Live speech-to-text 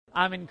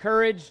I'm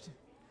encouraged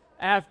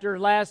after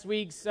last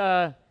week's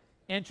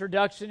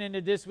introduction into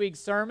this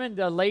week's sermon.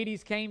 The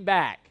ladies came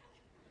back.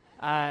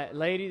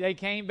 They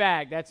came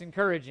back. That's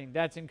encouraging.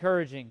 That's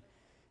encouraging.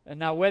 And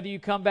now whether you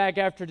come back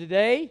after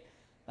today,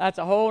 that's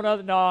a whole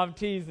other. No, I'm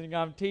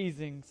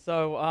teasing.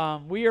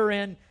 So we are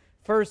in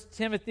 1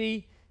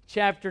 Timothy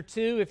chapter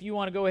 2. If you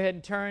want to go ahead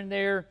and turn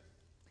there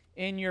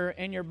in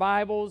your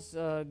Bibles,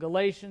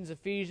 Galatians,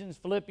 Ephesians,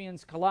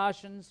 Philippians,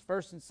 Colossians,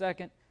 1st and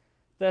 2nd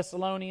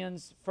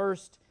Thessalonians, 1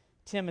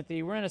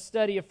 Timothy. We're in a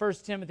study of 1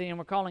 Timothy, and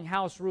we're calling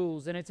House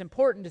Rules. And it's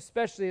important,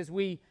 especially as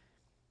we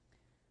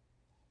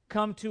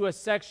come to a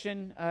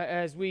section,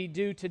 as we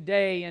do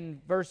today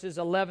in verses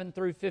 11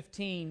 through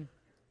 15,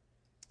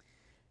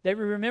 that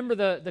we remember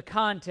the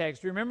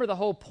context, remember the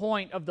whole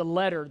point of the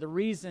letter, the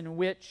reason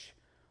which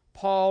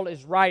Paul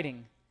is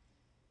writing.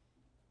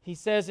 He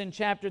says in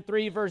chapter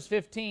 3, verse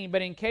 15,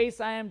 "But in case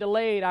I am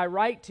delayed, I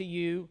write to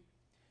you,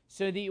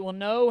 so that you will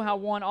know how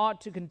one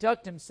ought to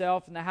conduct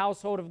himself in the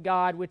household of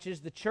God, which is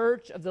the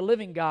church of the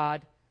living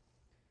God,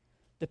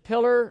 the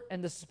pillar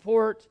and the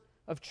support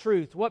of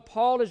truth." What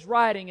Paul is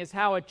writing is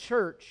how a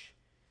church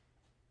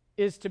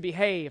is to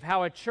behave,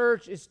 how a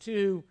church is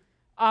to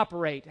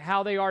operate,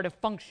 how they are to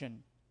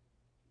function.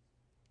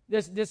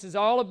 This is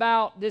all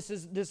about,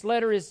 this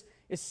letter is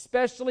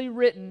especially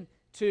written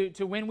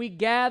to when we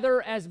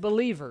gather as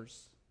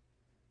believers.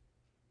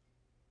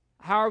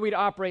 How are we to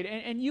operate?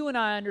 And you and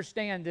I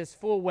understand this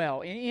full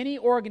well. In any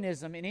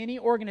organism, in any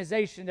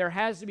organization, there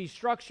has to be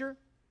structure.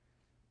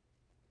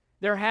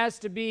 There has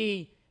to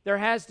be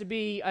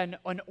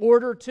an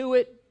order to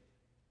it.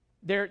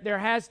 There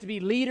has to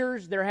be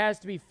leaders. There has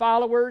to be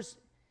followers.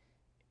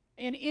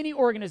 In any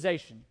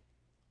organization,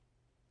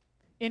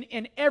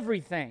 in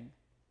everything,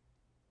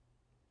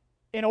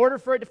 in order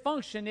for it to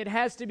function, it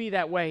has to be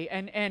that way.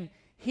 And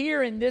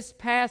here in this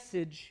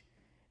passage,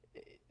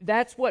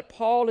 that's what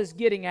Paul is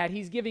getting at.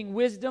 He's giving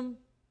wisdom.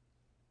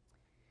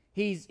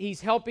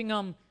 He's helping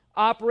them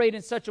operate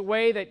in such a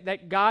way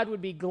that God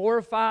would be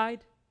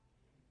glorified.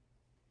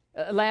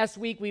 Last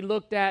week we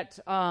looked at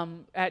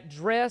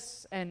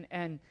dress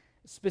and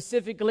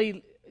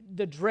specifically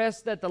the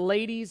dress that the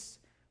ladies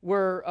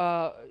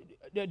were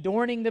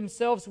adorning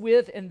themselves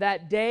with in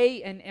that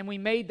day. And we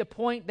made the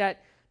point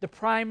that the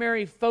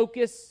primary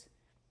focus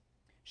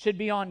should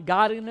be on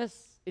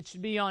godliness. It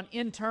should be on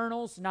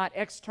internals, not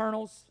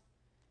externals.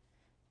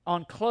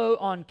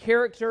 On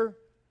character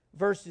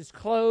versus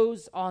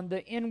clothes, on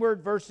the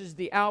inward versus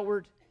the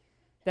outward,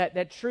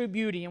 that true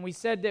beauty. And we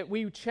said that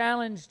we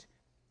challenged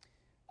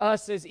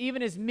us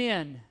even as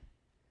men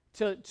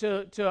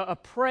to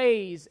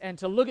appraise and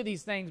to look at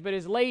these things, but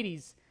as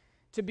ladies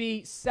to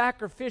be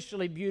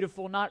sacrificially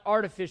beautiful, not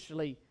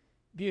artificially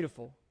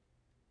beautiful.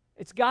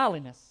 It's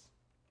godliness.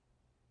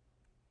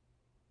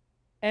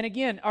 And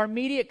again, our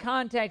immediate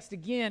context,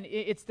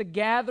 it's the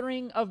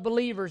gathering of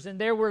believers, and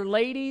there were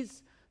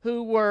ladies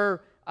who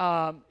were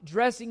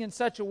dressing in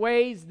such a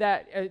ways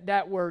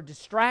that were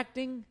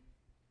distracting.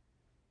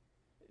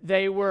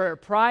 They were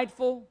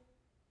prideful.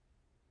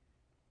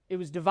 It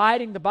was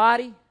dividing the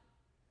body.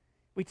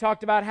 We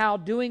talked about how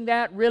doing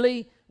that,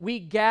 really, we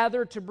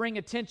gather to bring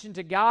attention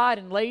to God.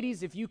 And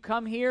ladies, if you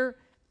come here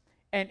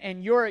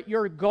and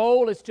your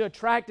goal is to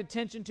attract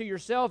attention to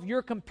yourself,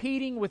 you're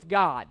competing with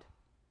God.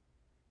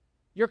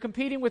 You're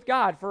competing with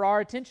God for our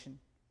attention.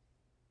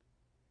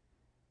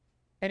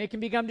 And it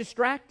can become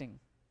distracting.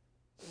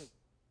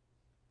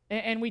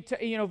 And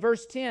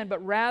verse 10,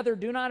 "But rather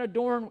do not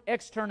adorn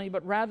externally,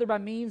 but rather by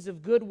means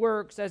of good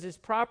works, as is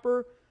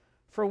proper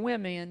for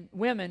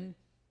women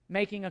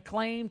making a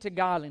claim to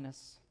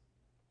godliness."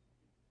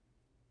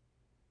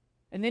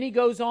 And then he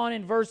goes on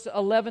in verse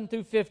 11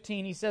 through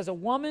 15. He says, "A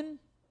woman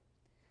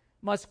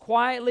must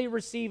quietly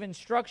receive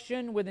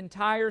instruction with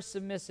entire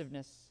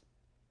submissiveness."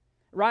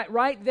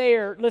 Right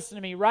there, listen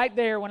to me, right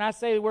there, when I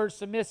say the word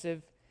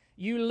submissive,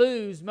 you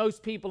lose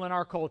most people in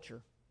our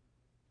culture.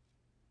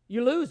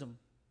 You lose them.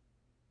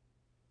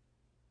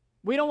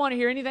 We don't want to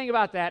hear anything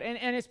about that.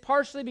 And it's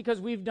partially because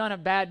we've done a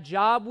bad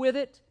job with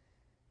it.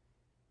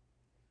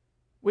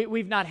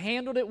 We've not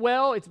handled it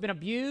well. It's been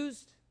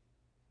abused.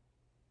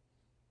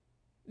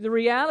 The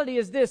reality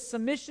is this: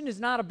 submission is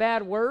not a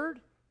bad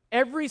word.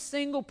 Every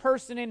single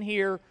person in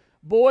here,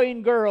 boy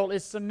and girl,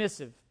 is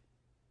submissive.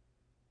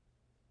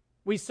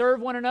 We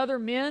serve one another,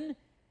 men.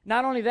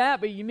 Not only that,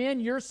 but you men,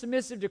 you're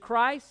submissive to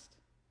Christ.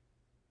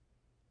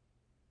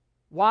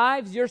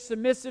 Wives, you're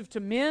submissive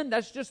to men.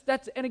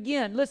 And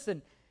again,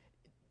 listen,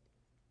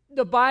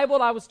 the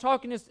Bible, I was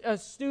talking to a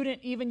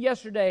student even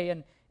yesterday,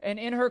 and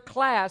in her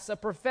class, a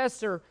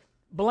professor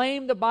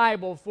blamed the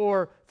Bible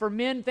for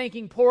men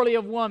thinking poorly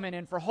of women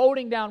and for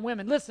holding down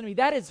women. Listen to me,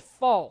 that is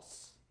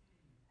false.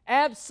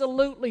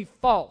 Absolutely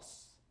false.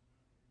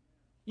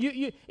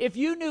 If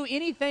you knew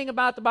anything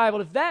about the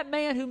Bible, if that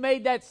man who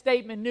made that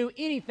statement knew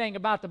anything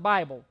about the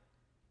Bible,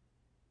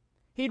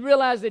 he'd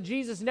realize that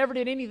Jesus never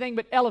did anything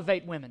but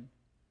elevate women.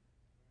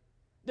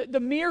 The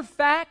mere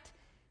fact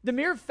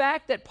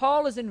that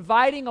Paul is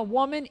inviting a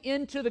woman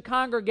into the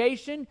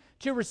congregation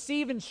to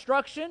receive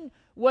instruction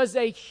was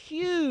a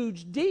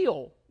huge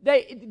deal.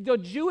 The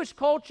Jewish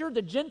culture,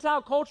 the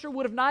Gentile culture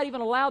would have not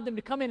even allowed them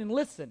to come in and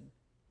listen,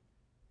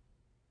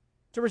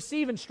 to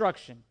receive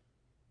instruction.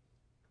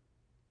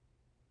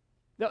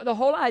 The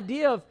whole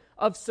idea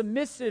of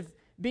submissive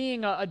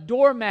being a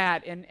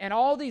doormat and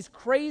all these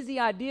crazy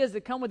ideas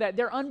that come with that,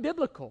 they're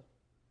unbiblical.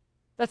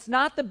 That's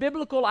not the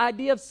biblical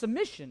idea of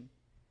submission.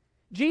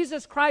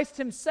 Jesus Christ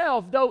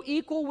himself, though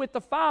equal with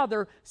the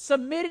Father,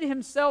 submitted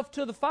himself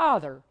to the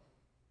Father.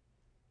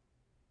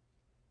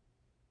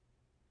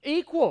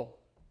 Equal.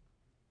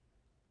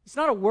 It's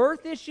not a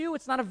worth issue.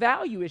 It's not a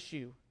value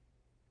issue.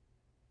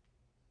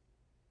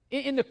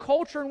 In the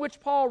culture in which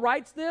Paul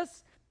writes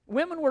this,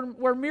 women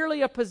were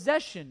merely a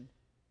possession.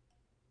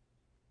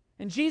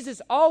 And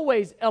Jesus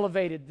always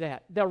elevated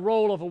the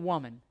role of a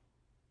woman.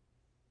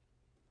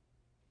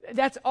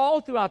 That's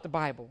all throughout the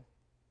Bible.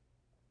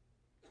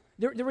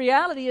 The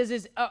reality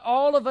is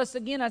all of us,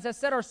 again, as I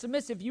said, are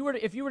submissive.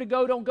 If you were to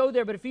go, don't go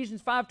there, but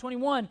Ephesians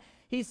 5:21,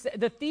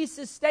 the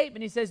thesis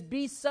statement, he says,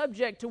 be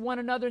subject to one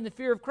another in the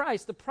fear of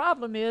Christ. The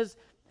problem is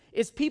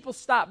people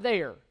stop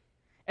there.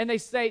 And they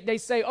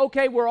say,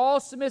 okay, we're all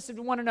submissive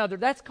to one another.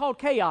 That's called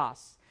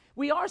chaos.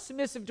 We are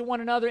submissive to one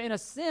another in a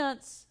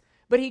sense,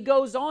 but he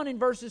goes on in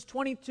verses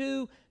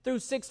 22 through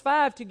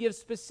 6:5 to give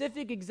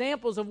specific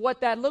examples of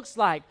what that looks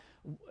like.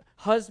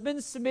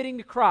 Husbands submitting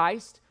to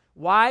Christ,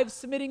 wives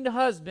submitting to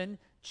husband,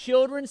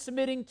 children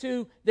submitting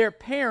to their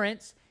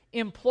parents,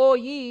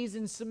 employees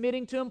and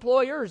submitting to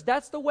employers.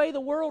 That's the way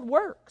the world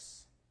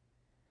works.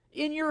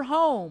 In your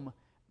home,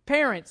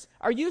 parents,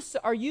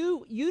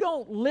 you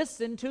don't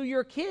listen to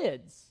your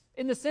kids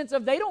in the sense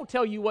of they don't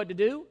tell you what to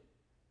do.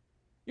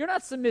 You're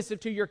not submissive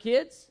to your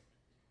kids.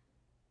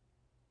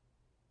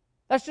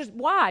 That's just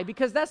why,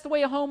 because that's the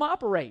way a home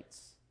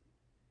operates.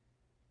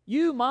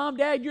 You, mom,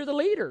 dad, you're the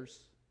leaders.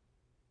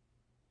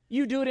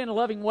 You do it in a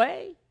loving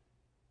way.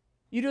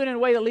 You do it in a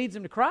way that leads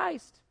them to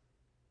Christ.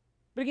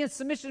 But again,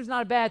 submission is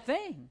not a bad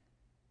thing.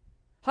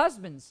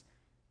 Husbands,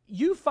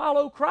 you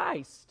follow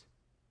Christ.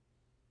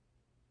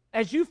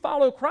 As you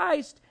follow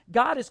Christ,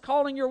 God is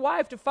calling your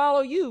wife to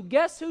follow you.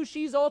 Guess who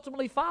she's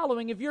ultimately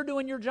following if you're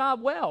doing your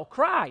job well?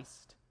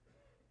 Christ.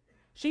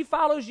 She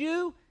follows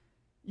you,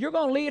 you're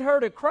going to lead her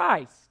to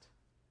Christ.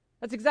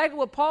 That's exactly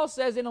what Paul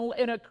says in 1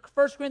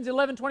 Corinthians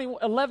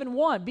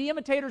 11:1. Be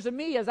imitators of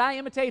me as I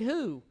imitate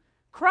who?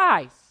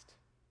 Christ.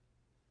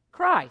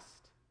 Christ.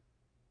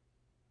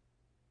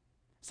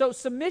 So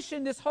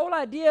submission, this whole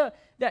idea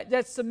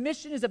that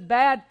submission is a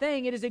bad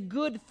thing, it is a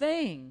good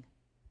thing.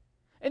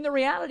 And the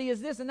reality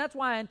is this, and that's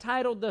why I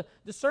entitled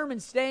the sermon,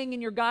 Staying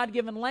in Your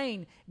God-Given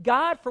Lane.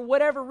 God, for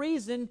whatever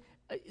reason,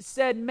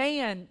 said,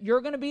 man,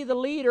 you're going to be the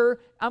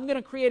leader. I'm going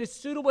to create a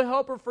suitable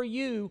helper for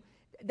you.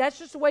 That's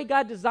just the way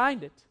God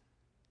designed it.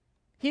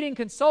 He didn't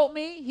consult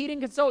me. He didn't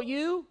consult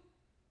you.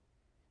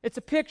 It's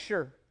a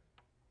picture.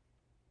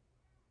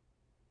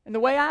 And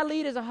the way I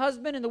lead as a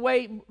husband and the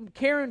way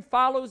Karen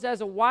follows as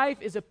a wife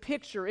is a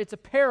picture. It's a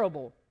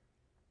parable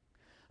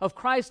of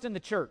Christ and the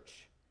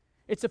church.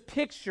 It's a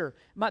picture.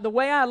 The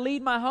way I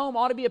lead my home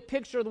ought to be a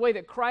picture of the way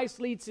that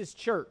Christ leads his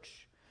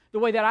church. The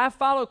way that I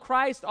follow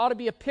Christ ought to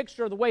be a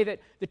picture of the way that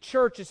the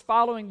church is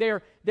following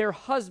their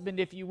husband,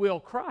 if you will,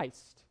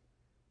 Christ.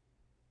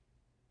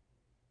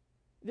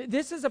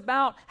 This is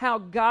about how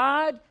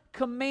God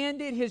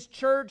commanded his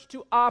church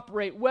to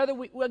operate. Whether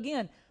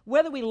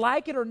we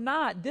like it or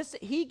not,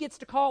 he gets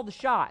to call the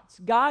shots.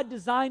 God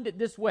designed it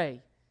this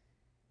way.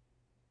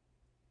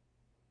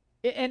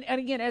 And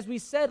again, as we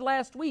said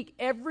last week,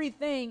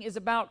 everything is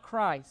about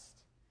Christ.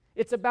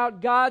 It's about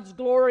God's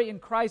glory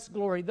and Christ's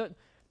glory.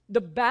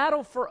 The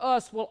battle for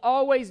us will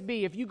always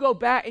be, if you go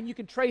back, and you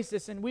can trace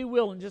this, and we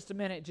will in just a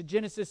minute, to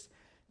Genesis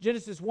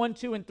 1,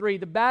 2, and 3.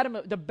 The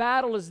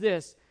battle is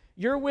this: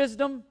 your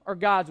wisdom or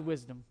God's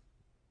wisdom?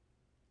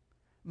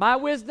 My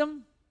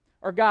wisdom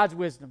or God's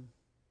wisdom?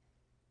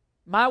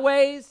 My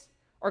ways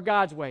or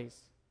God's ways?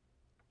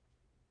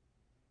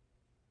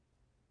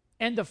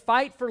 And the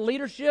fight for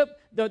leadership,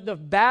 the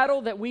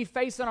battle that we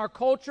face in our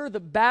culture, the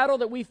battle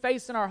that we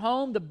face in our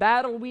home, the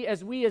battle we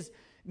as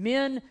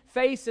men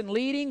face in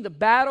leading, the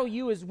battle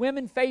you as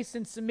women face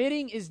in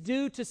submitting is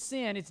due to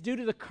sin. It's due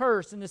to the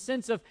curse, in the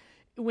sense of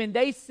when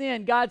they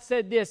sinned, God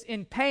said this: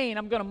 in pain,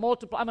 I'm going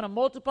to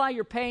multiply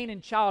your pain in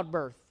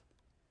childbirth.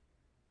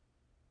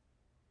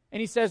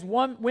 And he says,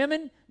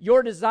 women,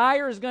 your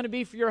desire is going to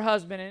be for your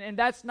husband, and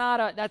that's not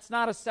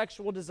a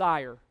sexual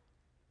desire.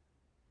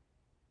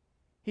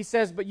 He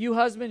says, but you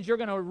husbands, you're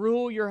going to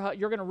rule your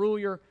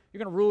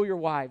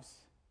wives.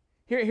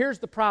 Here's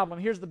the problem.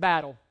 Here's the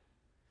battle.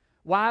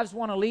 Wives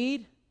want to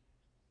lead,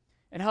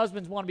 and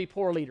husbands want to be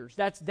poor leaders.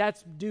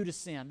 That's due to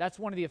sin. That's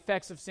one of the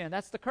effects of sin.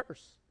 That's the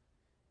curse.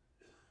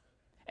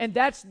 And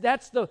that's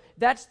the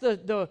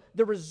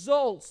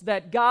results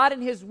that God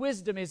in his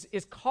wisdom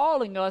is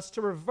calling us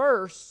to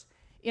reverse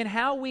in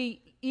how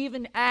we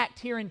even act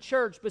here in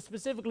church, but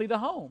specifically the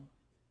home.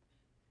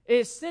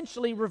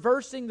 Essentially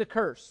reversing the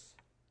curse.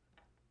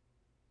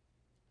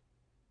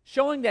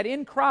 Showing that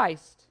in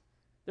Christ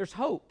there's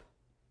hope.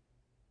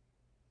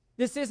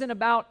 This isn't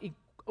about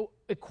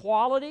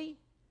equality.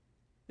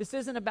 This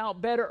isn't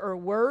about better or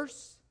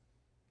worse.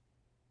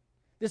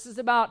 This is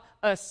about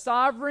a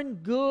sovereign,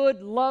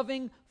 good,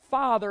 loving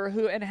Father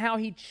and how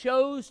He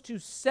chose to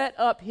set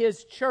up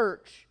His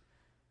church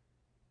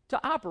to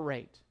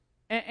operate,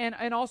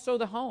 and also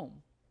the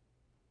home.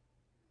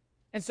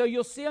 And so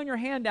you'll see on your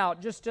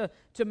handout, just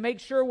to make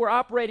sure we're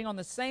operating on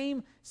the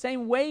same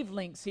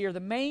wavelengths here, the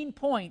main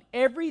point,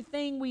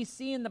 everything we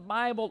see in the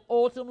Bible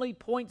ultimately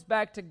points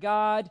back to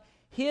God,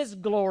 His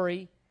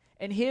glory,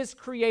 and His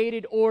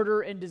created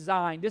order and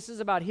design. This is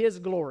about His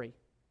glory.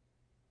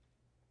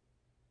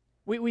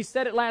 We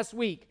said it last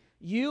week.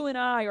 You and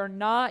I are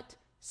not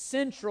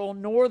central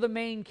nor the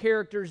main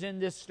characters in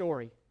this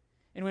story.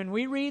 And when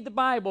we read the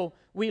Bible,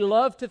 we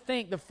love to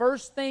think, the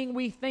first thing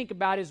we think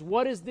about is,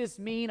 what does this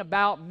mean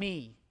about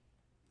me?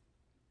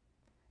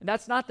 And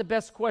that's not the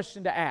best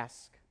question to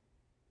ask.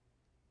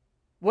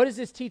 What does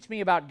this teach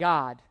me about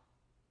God?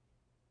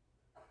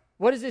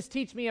 What does this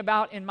teach me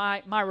about in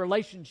my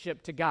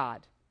relationship to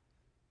God?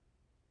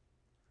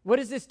 What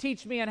does this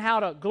teach me on how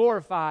to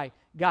glorify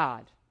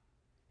God?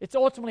 It's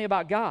ultimately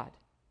about God.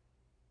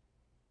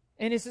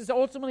 And this is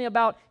ultimately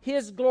about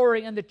His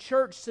glory and the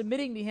church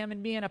submitting to Him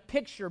and being a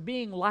picture,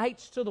 being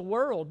lights to the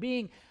world,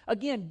 being,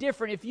 again,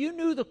 different. If you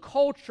knew the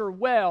culture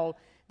well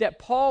that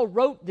Paul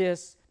wrote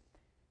this,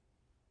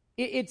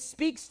 it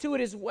speaks to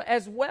it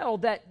as well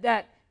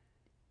that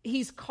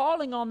he's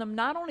calling on them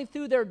not only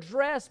through their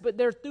dress, but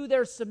through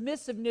their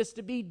submissiveness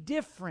to be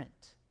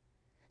different.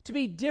 To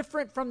be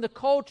different from the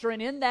culture,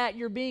 and in that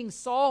you're being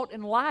salt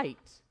and light.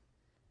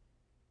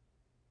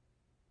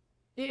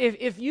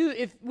 If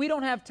we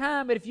don't have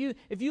time, but if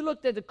you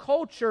looked at the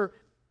culture,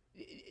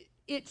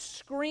 it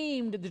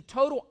screamed the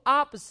total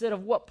opposite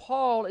of what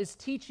Paul is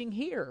teaching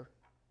here.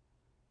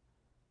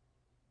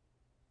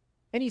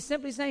 And he's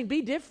simply saying,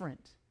 be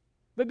different.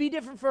 But be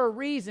different for a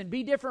reason.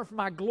 Be different for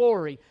my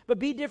glory. But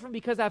be different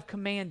because I've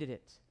commanded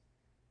it.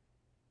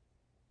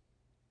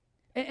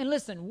 And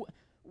listen,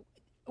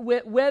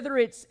 whether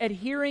it's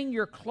adhering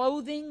your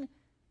clothing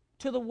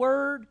to the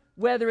Word,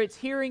 whether it's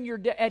adhering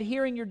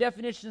your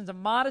definitions of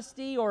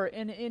modesty, or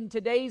in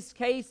today's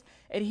case,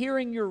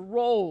 adhering your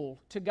role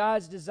to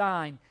God's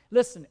design.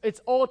 Listen,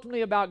 it's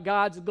ultimately about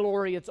God's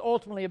glory. It's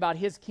ultimately about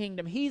His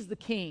kingdom. He's the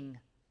king.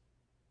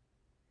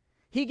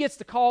 He gets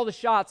to call the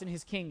shots in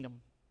His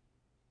kingdom.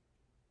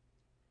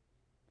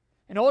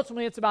 And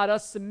ultimately, it's about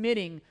us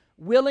submitting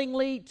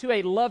willingly to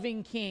a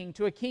loving king,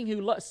 to a king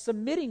who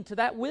submitting to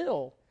that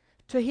will,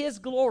 to His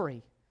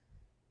glory.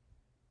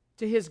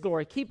 To His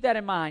glory. Keep that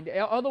in mind.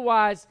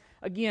 Otherwise,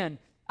 again,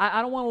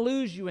 I don't want to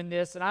lose you in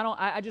this, and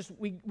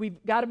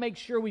we've got to make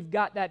sure we've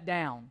got that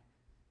down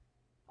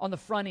on the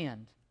front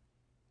end.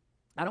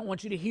 I don't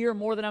want you to hear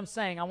more than I'm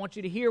saying. I want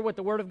you to hear what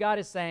the Word of God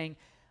is saying.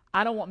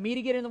 I don't want me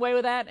to get in the way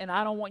with that, and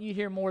I don't want you to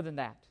hear more than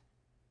that.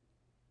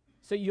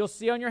 So you'll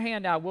see on your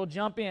handout, we'll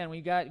jump in.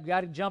 We got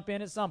to jump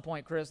in at some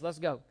point, Chris. Let's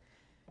go.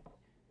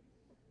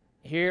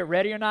 Here,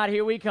 ready or not,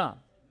 here we come.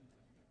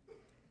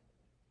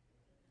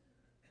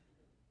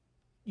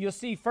 You'll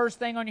see first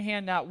thing on your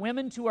handout,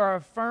 women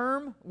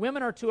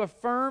are to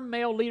affirm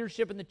male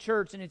leadership in the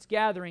church and its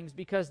gatherings,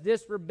 because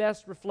this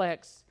best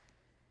reflects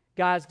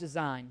God's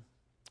design.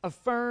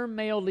 Affirm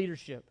male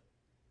leadership.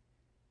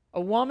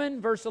 A woman,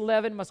 verse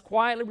 11, must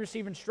quietly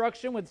receive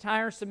instruction with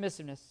entire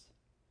submissiveness.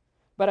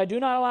 But I do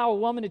not allow a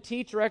woman to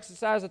teach or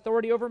exercise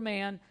authority over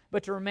man,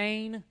 but to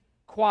remain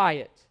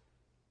quiet.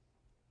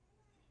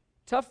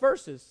 Tough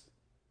verses.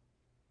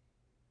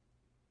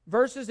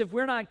 Verses, if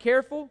we're not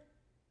careful,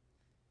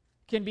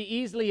 can be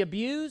easily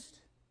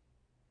abused.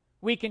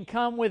 We can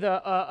come with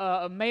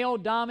a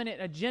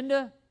male-dominant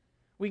agenda.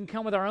 We can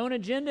come with our own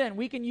agenda, and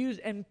we can use,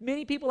 and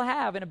many people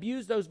have, and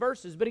abuse those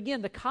verses. But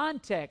again, the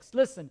context,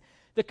 listen,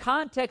 the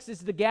context is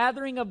the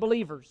gathering of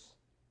believers.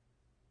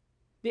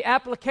 The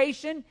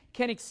application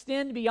can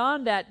extend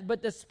beyond that,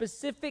 but the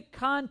specific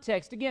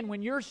context, again,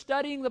 when you're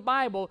studying the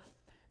Bible,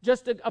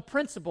 just a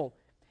principle.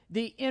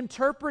 The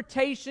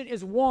interpretation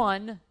is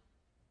one,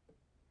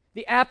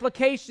 the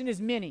application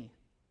is many.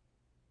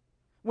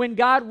 When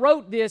God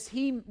wrote this,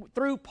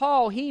 through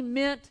Paul, He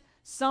meant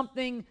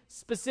something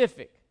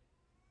specific.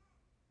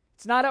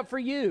 It's not up for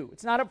you.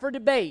 It's not up for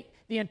debate.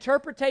 The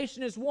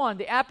interpretation is one.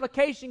 The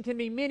application can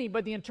be many,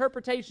 but the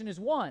interpretation is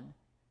one.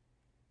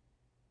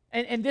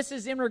 And this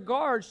is in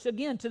regards,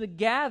 again, to the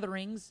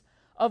gatherings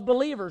of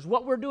believers,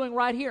 what we're doing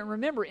right here. And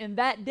remember, in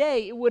that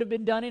day, it would have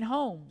been done in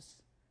homes.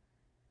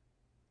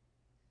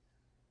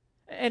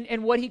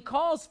 And what he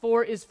calls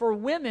for is for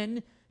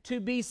women to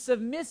be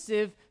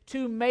submissive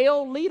to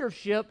male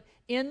leadership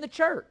in the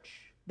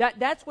church.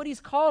 That's what he's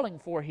calling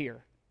for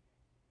here.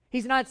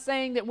 He's not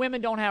saying that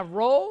women don't have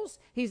roles.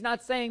 He's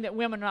not saying that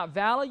women are not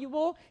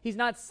valuable. He's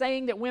not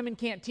saying that women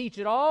can't teach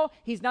at all.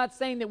 He's not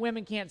saying that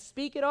women can't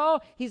speak at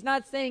all. He's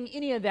not saying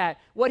any of that.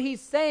 What he's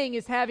saying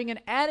is having an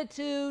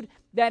attitude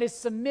that is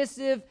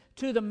submissive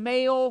to the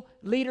male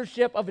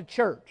leadership of a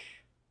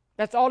church.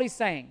 That's all he's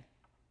saying.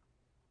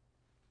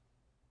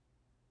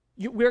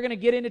 We're going to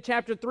get into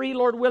chapter 3,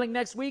 Lord willing,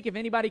 next week if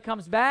anybody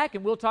comes back,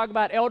 and we'll talk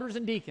about elders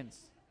and deacons.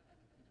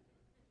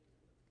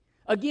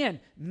 Again,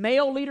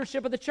 male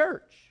leadership of the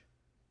church.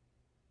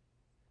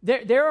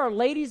 There are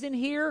ladies in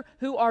here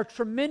who are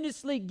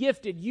tremendously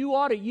gifted. You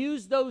ought to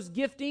use those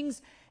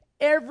giftings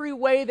every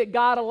way that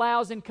God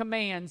allows and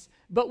commands,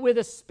 but with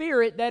a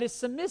spirit that is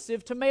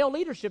submissive to male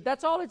leadership.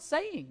 That's all it's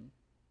saying.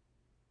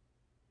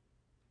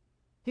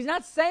 He's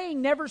not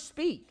saying never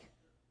speak.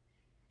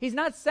 He's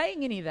not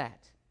saying any of that.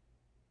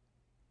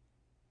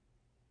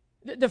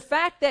 The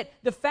fact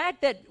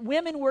that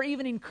women were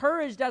even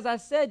encouraged, as I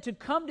said, to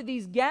come to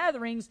these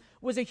gatherings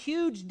was a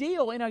huge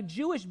deal in a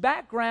Jewish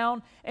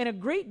background and a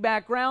Greek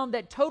background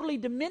that totally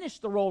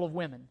diminished the role of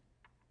women.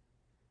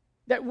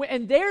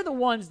 And they're the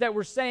ones that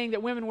were saying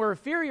that women were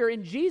inferior,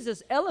 and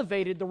Jesus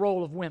elevated the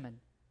role of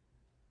women,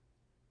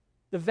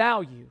 the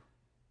value.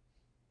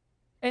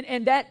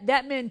 And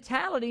that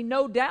mentality,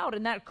 no doubt,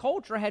 and that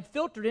culture had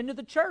filtered into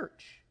the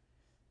church.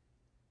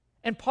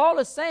 And Paul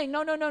is saying,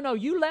 no,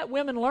 you let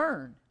women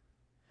learn.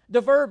 The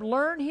verb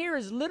learn here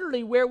is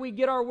literally where we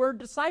get our word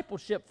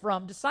discipleship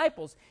from,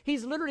 disciples.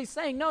 He's literally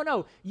saying,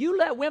 no, you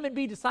let women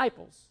be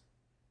disciples.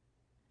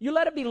 You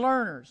let them be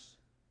learners.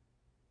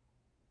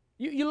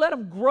 You let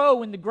them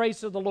grow in the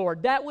grace of the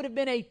Lord. That would have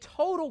been a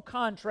total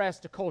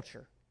contrast to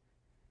culture.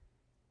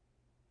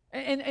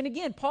 And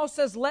again, Paul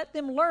says, let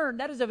them learn.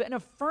 That is an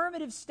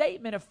affirmative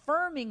statement,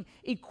 affirming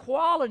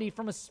equality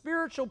from a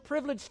spiritual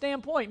privilege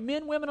standpoint.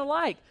 Men, women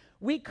alike.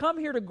 We come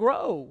here to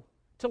grow,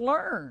 to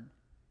learn.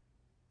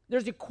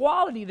 There's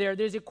equality there.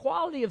 There's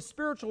equality of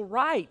spiritual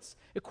rights,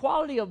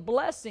 equality of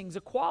blessings,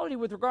 equality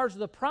with regards to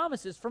the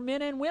promises for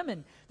men and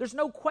women. There's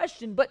no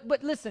question.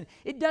 But listen,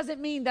 it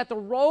doesn't mean that the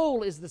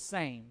role is the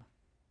same.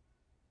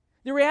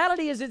 The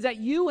reality is that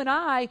you and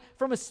I,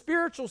 from a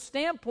spiritual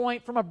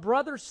standpoint, from a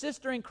brother,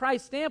 sister in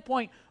Christ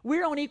standpoint,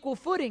 we're on equal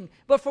footing.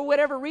 But for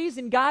whatever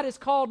reason, God has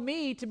called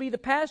me to be the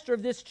pastor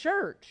of this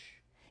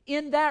church.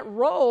 In that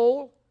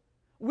role,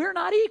 we're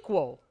not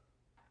equal.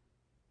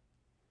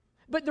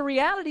 But the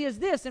reality is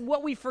this, and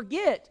what we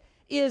forget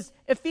is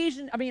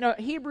Hebrews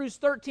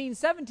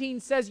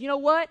 13:17 says, you know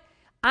what?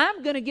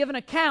 I'm going to give an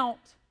account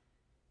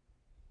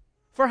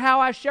for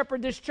how I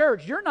shepherd this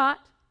church. You're not.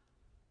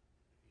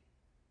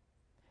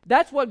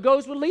 That's what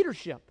goes with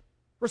leadership,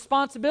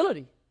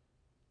 responsibility.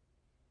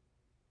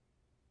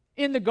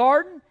 In the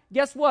garden,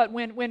 guess what?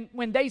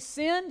 When they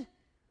sinned,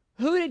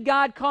 who did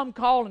God come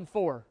calling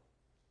for?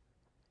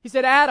 He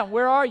said, Adam,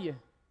 where are you?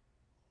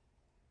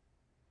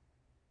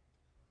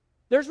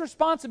 There's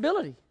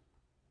responsibility.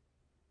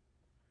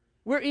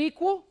 We're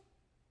equal.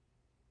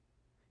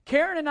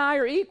 Karen and I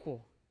are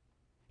equal.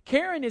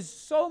 Karen is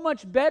so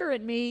much better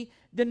at me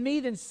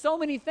than so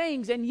many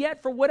things, and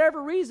yet for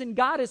whatever reason,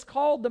 God has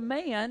called the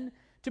man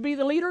to be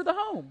the leader of the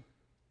home.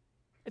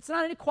 It's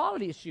not an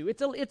equality issue.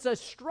 It's a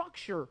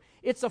structure.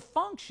 It's a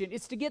function.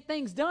 It's to get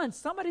things done.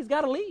 Somebody's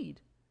got to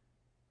lead.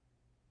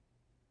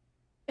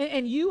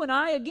 And you and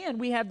I, again,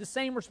 we have the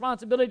same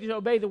responsibility to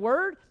obey the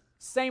word,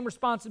 same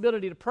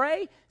responsibility to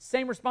pray,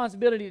 same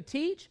responsibility to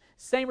teach,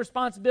 same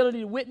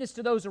responsibility to witness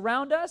to those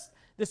around us,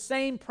 the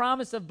same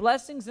promise of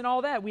blessings and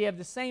all that. We have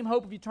the same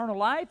hope of eternal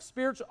life,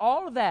 spiritual,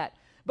 all of that.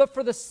 But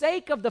for the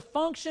sake of the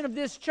function of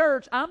this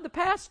church, I'm the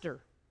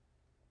pastor.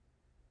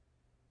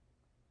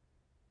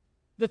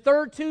 The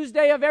third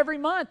Tuesday of every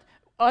month,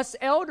 us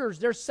elders,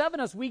 there's 7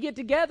 of us, we get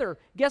together.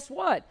 Guess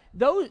what?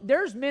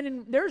 There's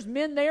men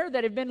there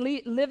that have been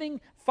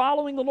living,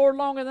 following the Lord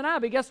longer than I,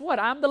 but guess what?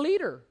 I'm the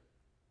leader.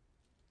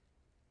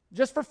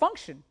 Just for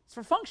function. It's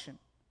for function.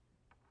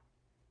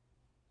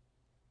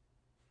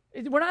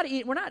 We're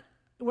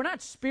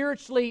not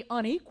spiritually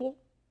unequal.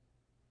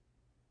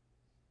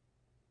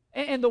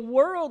 And the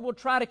world will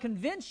try to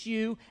convince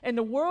you, and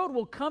the world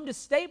will come to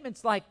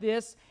statements like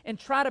this and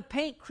try to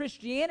paint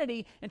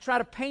Christianity and try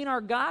to paint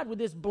our God with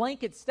this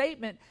blanket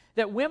statement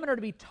that women are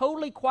to be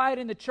totally quiet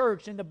in the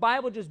church and the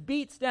Bible just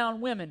beats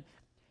down women.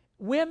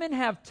 Women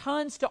have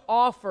tons to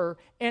offer,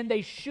 and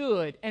they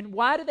should. And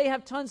why do they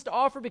have tons to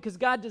offer? Because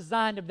God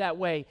designed them that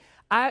way.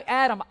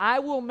 Adam, I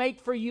will make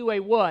for you a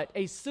what?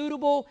 A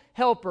suitable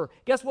helper.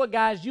 Guess what,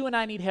 guys? You and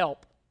I need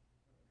help.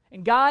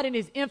 And God, in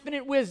His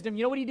infinite wisdom,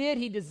 you know what He did?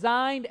 He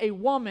designed a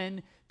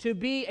woman to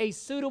be a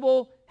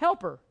suitable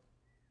helper.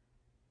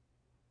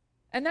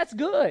 And that's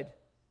good.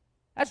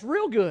 That's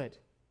real good.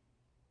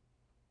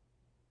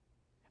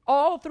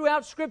 All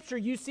throughout Scripture,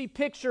 you see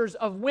pictures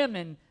of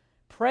women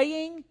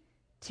praying,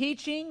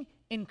 teaching,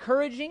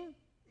 encouraging,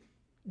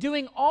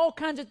 doing all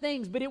kinds of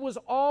things, but it was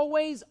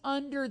always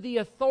under the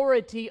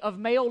authority of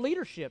male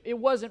leadership. It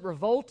wasn't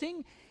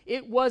revolting.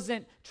 It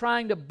wasn't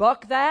trying to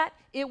buck that.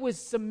 It was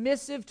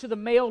submissive to the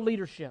male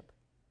leadership.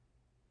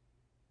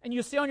 And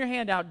you'll see on your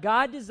handout,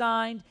 God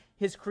designed,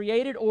 His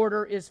created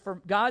order is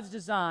for, God's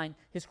design,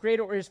 His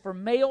created order is for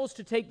males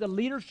to take the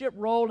leadership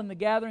role in the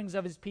gatherings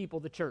of His people,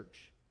 the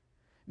church.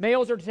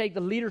 Males are to take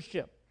the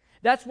leadership.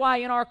 That's why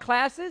in our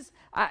classes,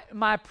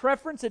 my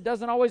preference, it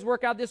doesn't always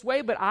work out this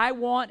way, but I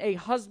want a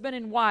husband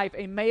and wife,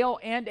 a male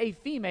and a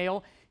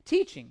female,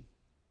 teaching.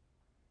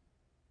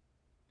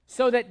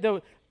 So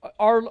that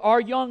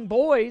our young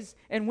boys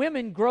and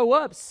women grow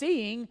up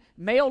seeing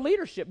male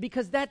leadership,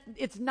 because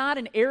it's not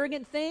an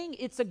arrogant thing,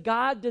 it's a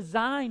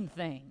God-designed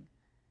thing.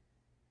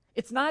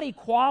 It's not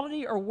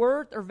equality or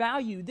worth or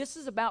value. This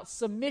is about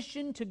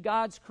submission to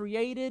God's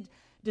created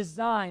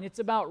design. It's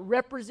about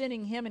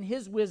representing Him and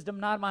His wisdom,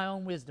 not my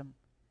own wisdom.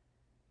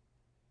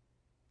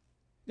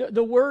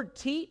 The word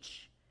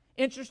teach,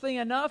 interestingly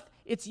enough,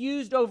 it's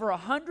used over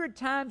 100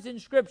 times in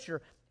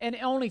Scripture, and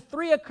only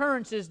 3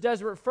 occurrences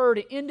does it refer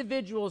to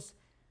individuals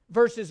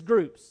versus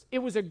groups. It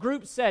was a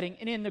group setting,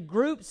 and in the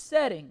group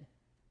setting,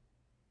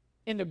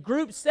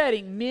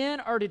 men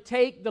are to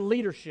take the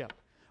leadership.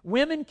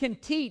 Women can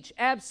teach,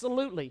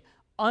 absolutely,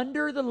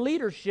 under the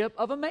leadership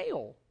of a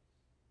male.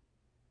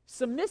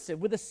 Submissive,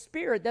 with a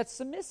spirit that's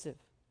submissive.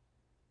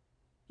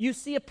 You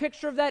see a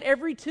picture of that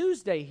every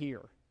Tuesday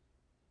here.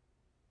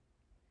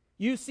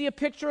 You see a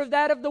picture of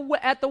that at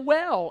the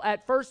well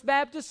at First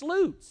Baptist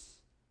Lutz.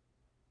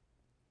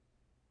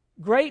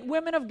 Great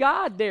women of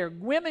God there.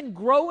 Women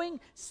growing,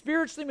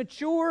 spiritually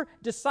mature,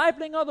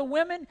 discipling other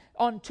women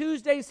on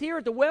Tuesdays here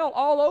at the well,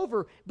 all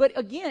over. But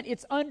again,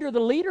 it's under the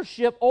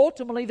leadership,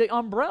 ultimately the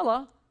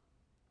umbrella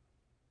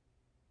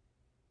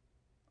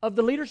of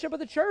the leadership of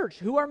the church,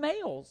 who are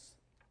males.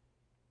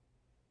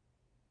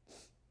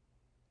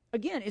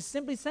 Again, it's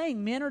simply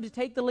saying men are to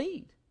take the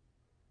lead.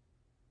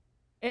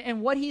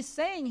 And what he's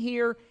saying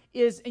here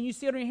is, and you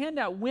see it on your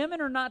handout, women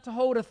are not to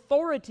hold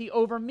authority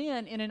over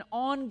men in an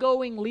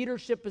ongoing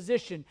leadership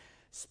position.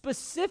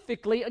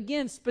 Specifically,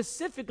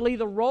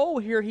 the role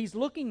here he's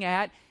looking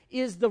at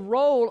is the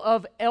role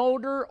of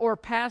elder or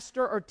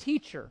pastor or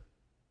teacher.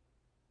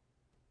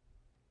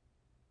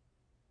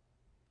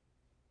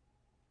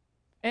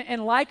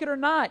 And like it or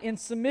not, in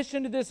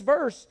submission to this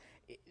verse,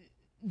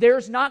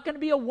 there's not going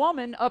to be a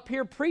woman up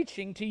here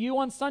preaching to you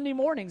on Sunday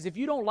mornings. If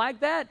you don't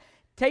like that,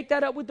 take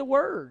that up with the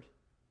Word.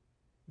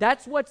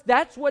 That's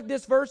what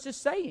this verse is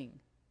saying.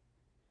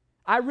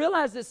 I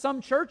realize that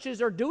some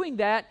churches are doing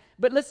that,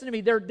 but listen to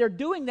me, they're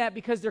doing that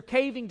because they're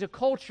caving to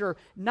culture,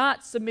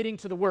 not submitting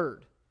to the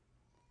Word.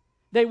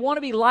 They want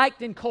to be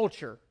liked in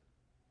culture.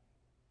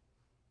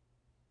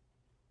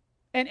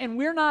 And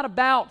we're not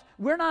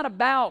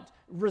about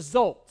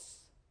results.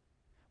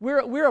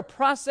 We're a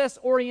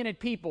process-oriented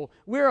people.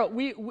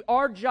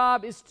 Our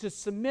job is to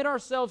submit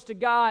ourselves to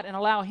God and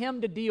allow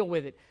Him to deal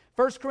with it.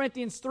 1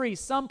 Corinthians 3,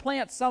 some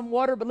plant, some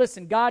water, but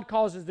listen, God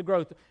causes the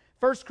growth.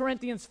 1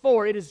 Corinthians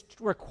 4, it is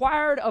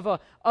required of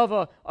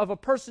a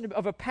person,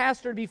 of a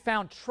pastor, to be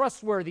found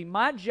trustworthy.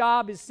 My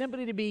job is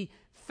simply to be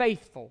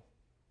faithful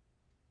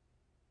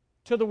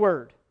to the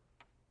Word.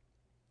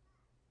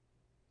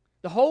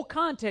 The whole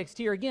context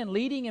here, again,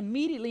 leading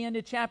immediately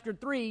into chapter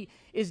 3,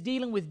 is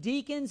dealing with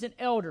deacons and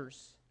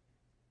elders.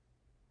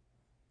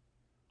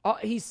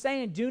 He's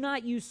saying, do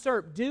not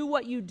usurp. Do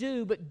what you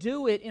do, but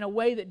do it in a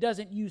way that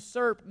doesn't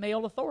usurp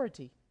male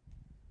authority.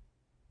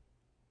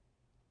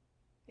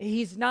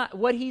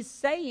 What he's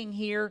saying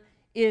here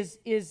is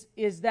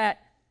that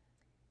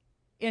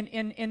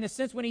in the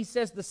sense when he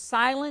says the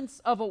silence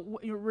of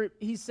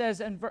he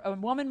says a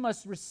woman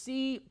must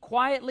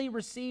quietly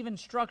receive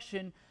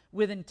instruction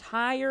with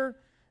entire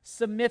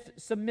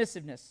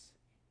submissiveness.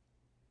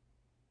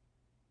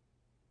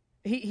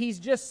 He's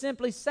just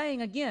simply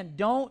saying, again,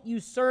 don't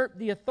usurp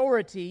the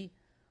authority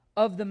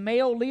of the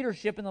male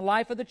leadership in the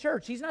life of the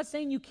church. He's not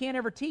saying you can't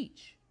ever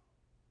teach.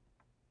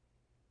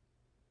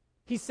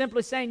 He's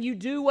simply saying you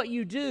do what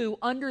you do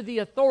under the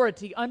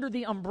authority, under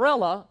the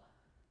umbrella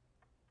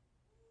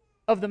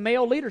of the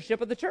male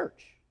leadership of the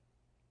church.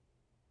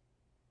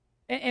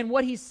 And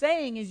what he's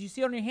saying is, you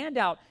see on your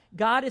handout,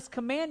 God is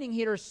commanding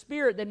here a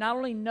spirit that not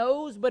only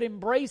knows but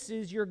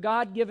embraces your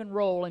God-given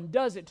role and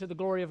does it to the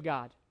glory of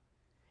God.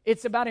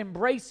 It's about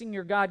embracing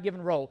your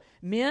God-given role.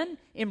 Men,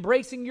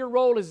 embracing your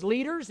role as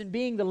leaders and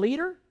being the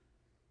leader.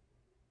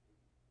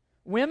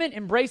 Women,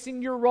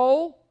 embracing your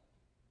role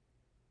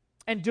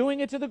and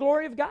doing it to the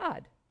glory of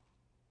God.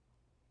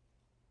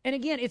 And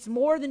again, it's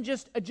more than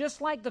just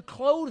like the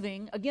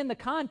clothing, again, the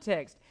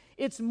context.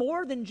 It's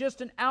more than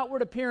just an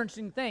outward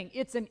appearancing thing.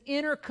 It's an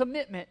inner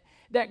commitment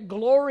that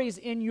glories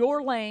in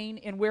your lane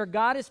and where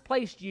God has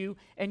placed you,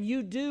 and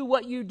you do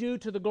what you do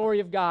to the glory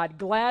of God,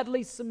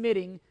 gladly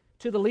submitting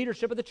to the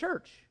leadership of the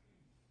church.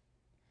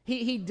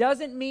 He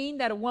doesn't mean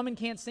that a woman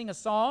can't sing a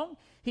song.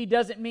 He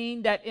doesn't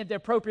mean that in the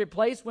appropriate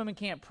place women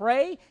can't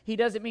pray. He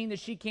doesn't mean that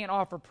she can't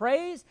offer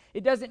praise.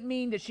 It doesn't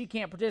mean that she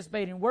can't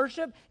participate in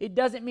worship. It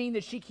doesn't mean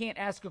that she can't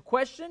ask a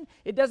question.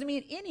 It doesn't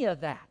mean any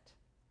of that.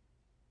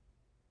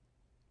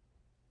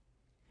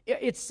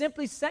 It's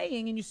simply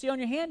saying, and you see on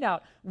your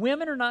handout,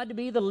 women are not to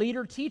be the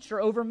leader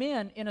teacher over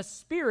men in a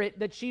spirit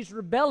that she's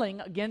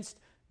rebelling against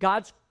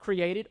God's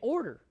created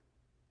order.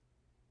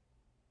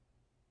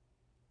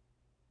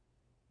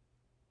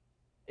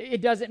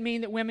 It doesn't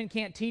mean that women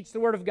can't teach the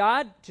Word of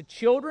God to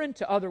children,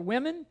 to other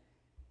women.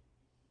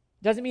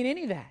 Doesn't mean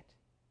any of that.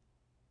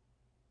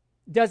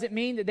 Doesn't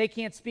mean that they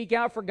can't speak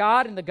out for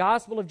God in the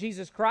gospel of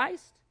Jesus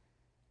Christ.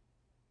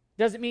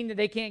 Doesn't mean that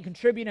they can't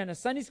contribute in a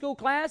Sunday school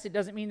class. It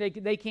doesn't mean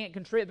they can't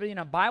contribute in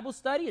a Bible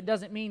study. It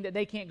doesn't mean that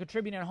they can't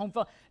contribute in a home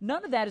phone.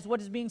 None of that is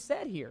what is being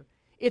said here.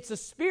 It's a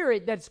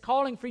spirit that's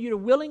calling for you to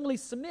willingly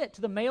submit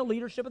to the male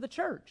leadership of the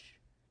church.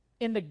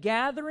 In the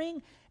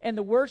gathering and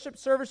the worship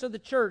service of the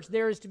church,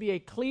 there is to be a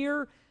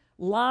clear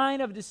line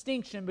of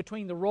distinction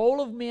between the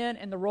role of men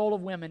and the role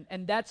of women,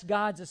 and that's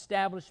God's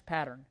established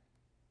pattern.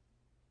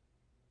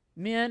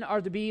 Men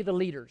are to be the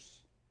leaders.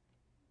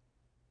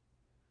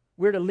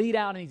 We're to lead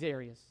out in these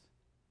areas.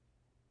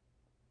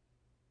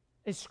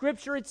 In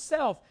Scripture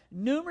itself,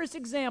 numerous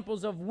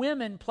examples of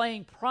women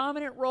playing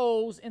prominent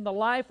roles in the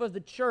life of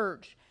the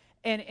church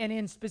and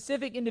in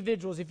specific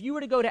individuals. If you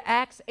were to go to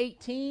Acts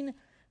 18,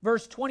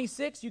 verse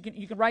 26, you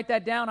can write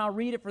that down. I'll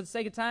read it for the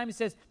sake of time. It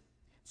says,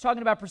 it's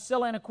talking about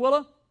Priscilla and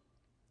Aquila.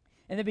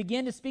 And they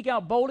began to speak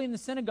out boldly in the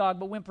synagogue.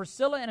 But when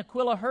Priscilla and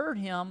Aquila heard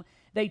him,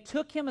 they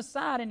took him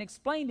aside and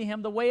explained to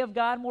him the way of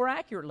God more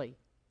accurately.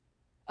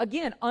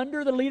 Again,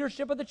 under the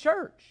leadership of the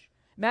church.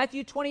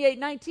 Matthew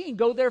 28:19,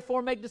 go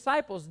therefore make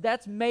disciples.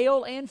 That's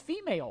male and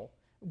female.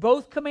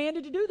 Both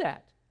commanded to do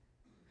that.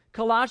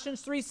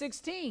 Colossians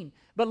 3:16,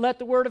 but let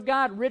the word of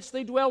God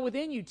richly dwell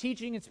within you,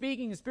 teaching and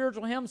speaking in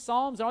spiritual hymns,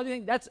 psalms, and all these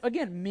things. That's,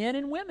 again, men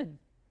and women.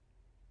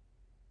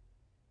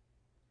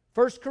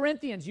 1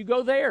 Corinthians, you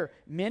go there,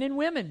 men and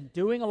women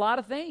doing a lot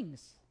of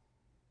things.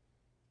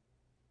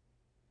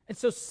 And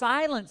so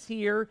silence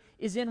here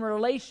is in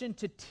relation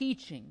to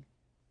teaching.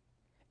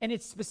 And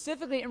it's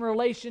specifically in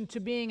relation to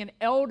being an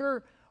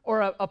elder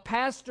or a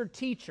pastor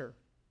teacher,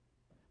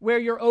 where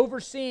you're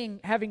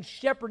overseeing, having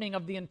shepherding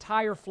of the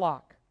entire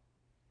flock.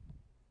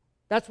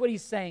 That's what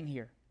he's saying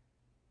here.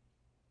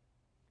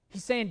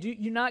 He's saying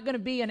you're not going to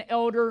be an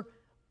elder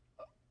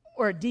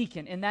or a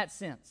deacon in that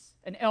sense,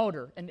 an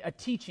elder and a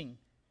teaching,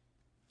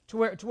 to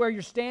where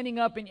you're standing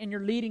up and you're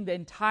leading the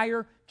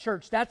entire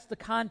church. That's the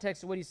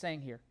context of what he's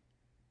saying here.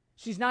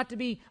 She's not to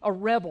be a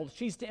rebel.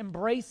 She's to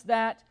embrace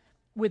that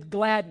with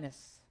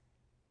gladness.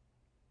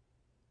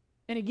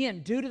 And again,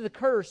 due to the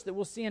curse that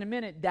we'll see in a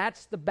minute,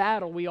 that's the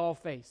battle we all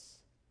face.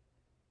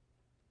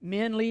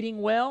 Men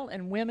leading well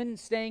and women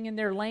staying in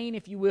their lane,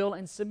 if you will,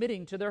 and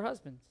submitting to their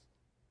husbands.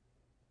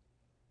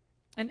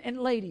 And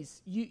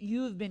ladies,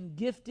 you have been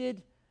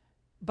gifted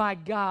by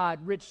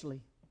God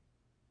richly.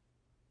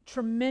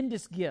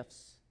 Tremendous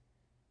gifts.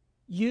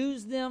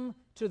 Use them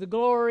to the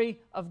glory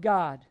of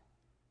God.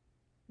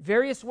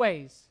 Various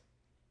ways.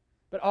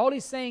 But all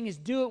he's saying is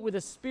do it with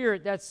a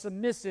spirit that's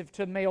submissive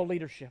to male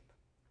leadership.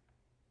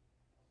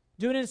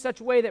 Do it in such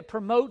a way that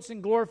promotes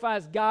and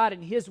glorifies God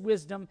and His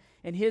wisdom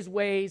and His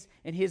ways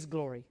and His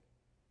glory.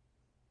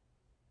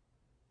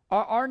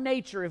 Our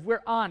nature, if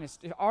we're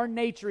honest, our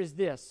nature is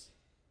this.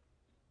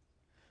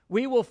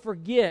 We will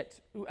forget,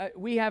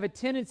 we have a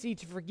tendency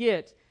to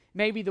forget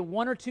maybe the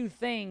one or two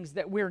things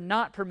that we're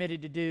not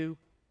permitted to do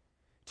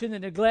to the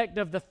neglect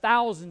of the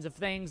thousands of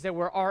things that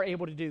we are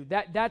able to do.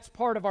 That's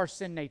part of our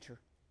sin nature.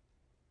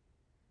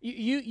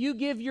 You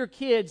give your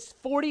kids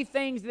 40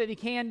 things that they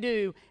can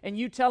do, and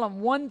you tell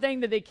them one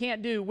thing that they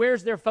can't do.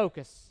 Where's their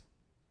focus?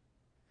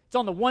 It's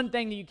on the one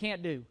thing that you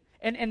can't do.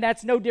 And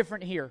that's no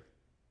different here.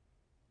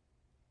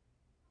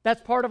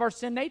 That's part of our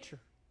sin nature.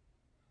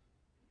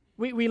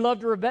 We love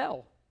to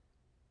rebel.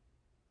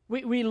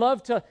 We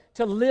love to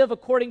live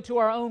according to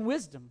our own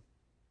wisdom.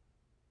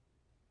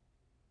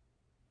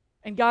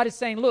 And God is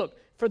saying, look,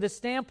 for the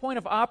standpoint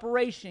of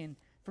operation,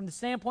 from the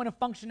standpoint of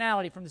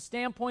functionality, from the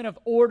standpoint of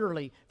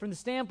orderly, from the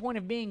standpoint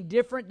of being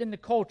different than the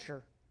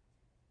culture,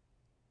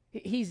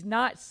 He's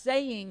not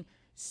saying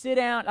sit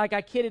down, like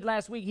I kidded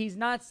last week, He's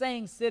not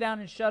saying sit down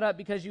and shut up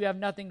because you have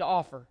nothing to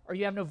offer or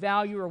you have no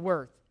value or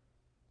worth.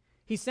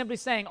 He's simply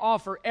saying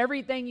offer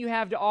everything you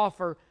have to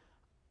offer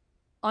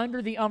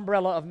under the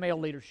umbrella of male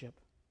leadership.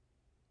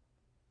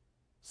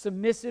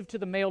 Submissive to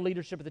the male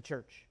leadership of the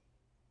church.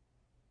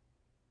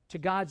 To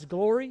God's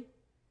glory,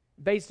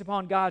 based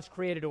upon God's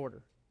created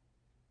order.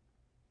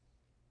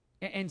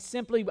 And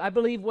simply, I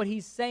believe what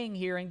he's saying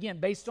here, and again,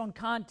 based on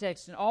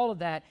context and all of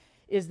that,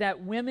 is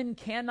that women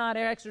cannot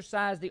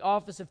exercise the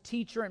office of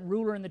teacher and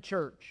ruler in the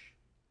church.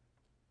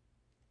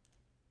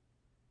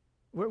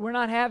 We're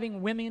not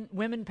having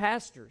women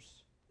pastors.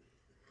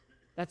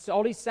 That's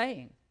all he's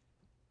saying.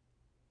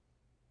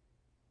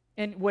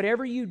 And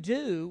whatever you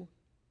do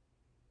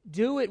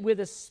it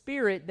with a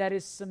spirit that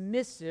is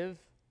submissive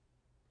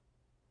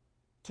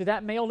to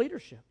that male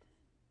leadership.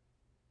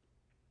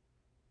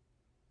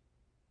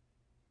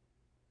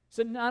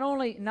 So not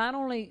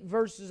only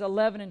verses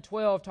 11 and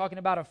 12 talking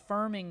about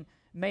affirming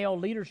male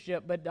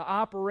leadership, but the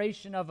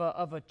operation of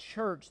a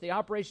church, the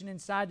operation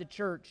inside the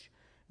church,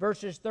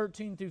 verses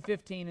 13 through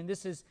 15. And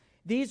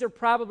these are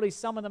probably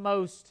some of the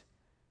most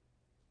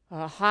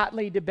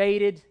hotly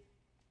debated,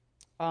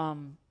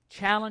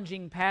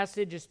 challenging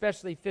passage,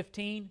 especially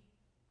 15.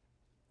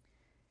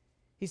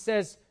 He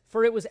says,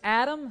 "For it was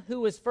Adam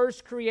who was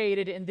first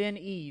created, and then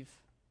Eve."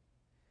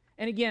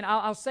 And again,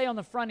 I'll say on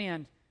the front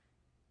end,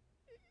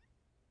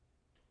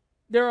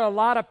 there are a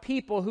lot of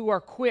people who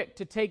are quick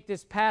to take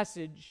this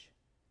passage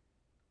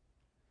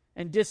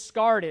and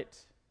discard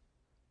it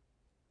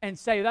and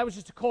say that was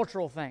just a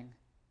cultural thing.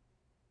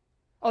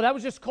 Oh, that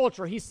was just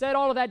culture. He said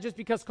all of that just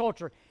because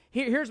culture.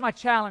 Here's my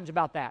challenge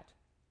about that.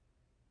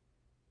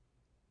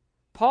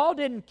 Paul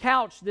didn't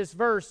couch this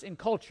verse in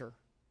culture.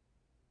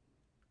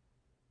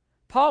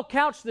 Paul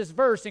couched this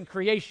verse in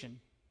creation.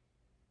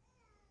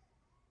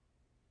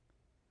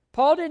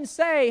 Paul didn't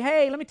say,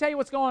 hey, let me tell you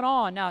what's going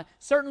on. Now,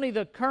 certainly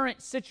the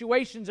current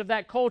situations of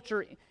that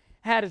culture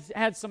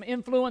had some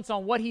influence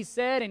on what he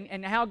said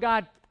and how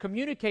God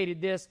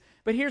communicated this.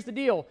 But here's the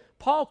deal.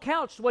 Paul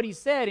couched what he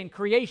said in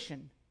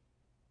creation.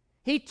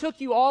 He took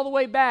you all the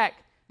way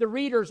back, the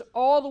readers,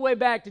 all the way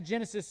back to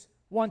Genesis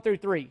 1 through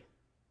 3.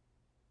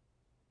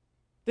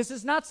 This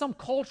is not some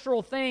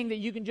cultural thing that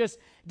you can just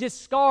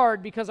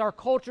discard because our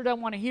culture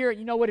doesn't want to hear it.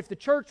 You know what? If the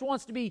church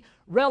wants to be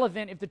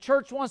relevant, if the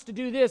church wants to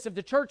do this, if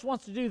the church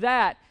wants to do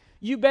that,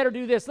 you better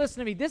do this. Listen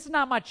to me. This is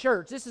not my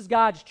church. This is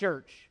God's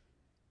church.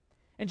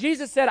 And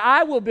Jesus said,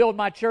 I will build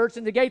my church,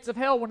 and the gates of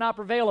hell will not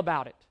prevail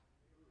about it.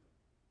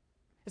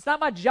 It's not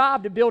my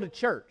job to build a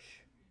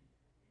church.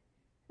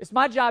 It's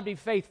my job to be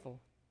faithful.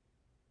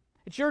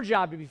 It's your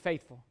job to be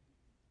faithful.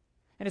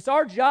 And it's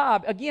our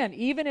job, again,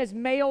 even as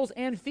males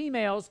and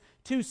females,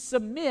 to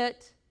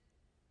submit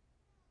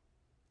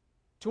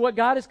to what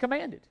God has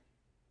commanded.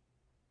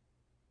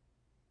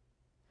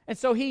 And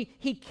so he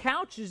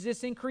couches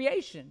this in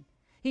creation.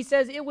 He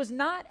says, it was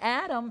not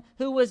Adam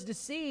who was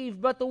deceived,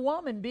 but the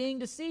woman being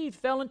deceived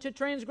fell into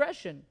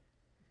transgression.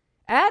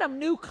 Adam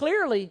knew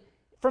clearly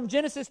from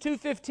Genesis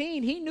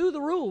 2:15, he knew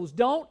the rules.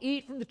 Don't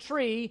eat from the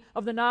tree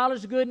of the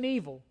knowledge of good and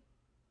evil.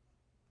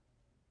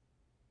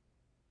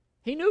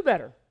 He knew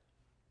better.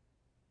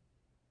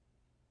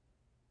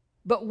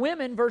 But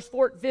women, verse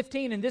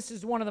 15, and this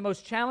is one of the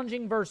most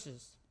challenging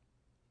verses.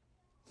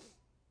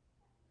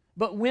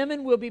 But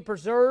women will be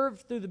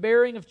preserved through the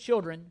bearing of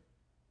children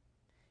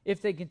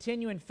if they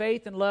continue in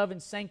faith and love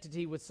and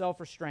sanctity with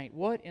self-restraint.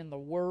 What in the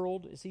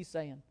world is he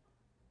saying?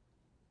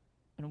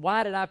 And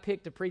why did I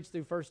pick to preach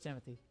through 1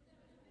 Timothy?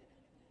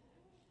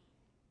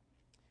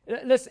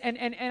 Listen,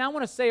 and I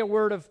want to say a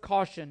word of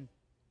caution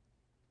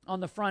on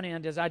the front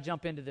end as I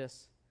jump into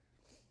this.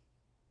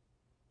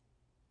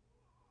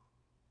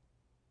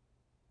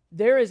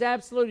 There is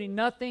absolutely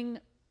nothing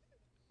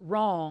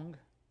wrong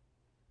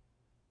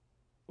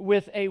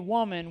with a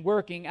woman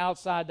working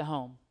outside the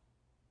home.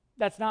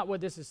 That's not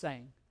what this is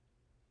saying.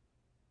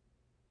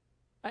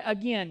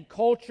 Again,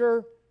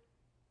 culture,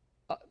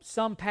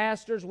 some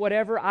pastors,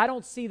 whatever, I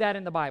don't see that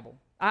in the Bible.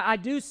 I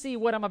do see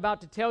what I'm about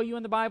to tell you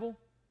in the Bible,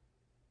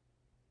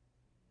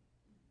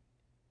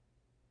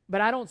 but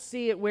I don't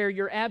see it where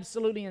you're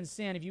absolutely in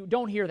sin if you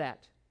don't hear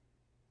that.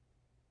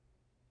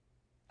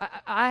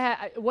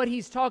 What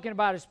he's talking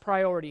about is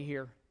priority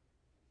here.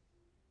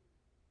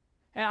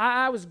 And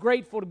I was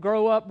grateful to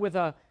grow up with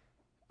a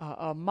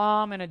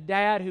mom and a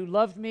dad who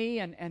loved me,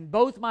 and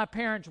both my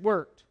parents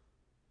worked.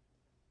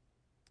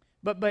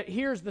 But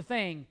here's the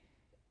thing.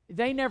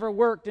 They never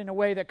worked in a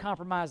way that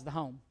compromised the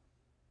home.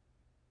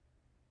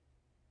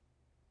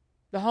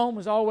 The home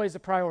was always a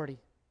priority.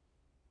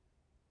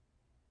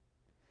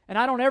 And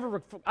I don't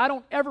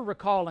ever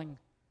recalling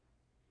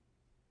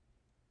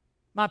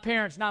my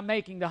parents not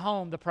making the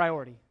home the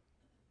priority.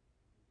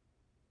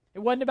 It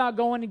wasn't about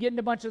going and getting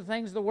a bunch of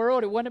things in the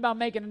world. It wasn't about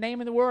making a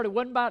name in the world. It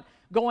wasn't about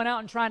going out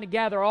and trying to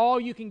gather all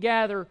you can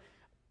gather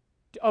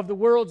of the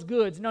world's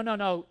goods.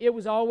 No. It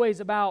was always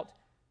about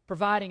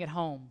providing at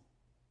home.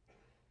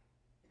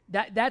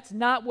 That's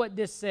not what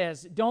this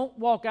says. Don't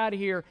walk out of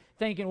here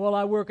thinking, well,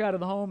 I work out of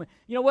the home.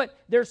 You know what?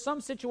 There's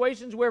some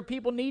situations where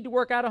people need to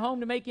work out of home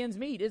to make ends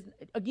meet.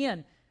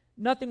 Again,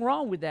 nothing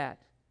wrong with that.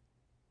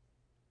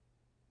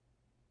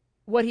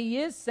 What he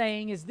is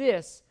saying is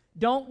this: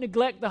 don't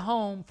neglect the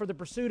home for the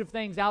pursuit of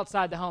things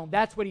outside the home.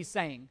 That's what he's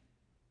saying.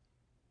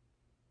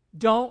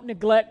 Don't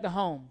neglect the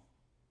home.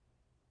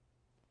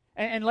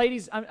 And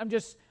ladies,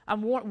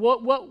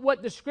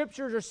 what the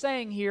scriptures are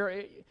saying here,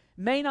 it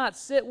may not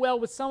sit well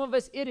with some of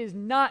us. It is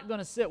not going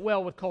to sit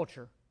well with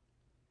culture.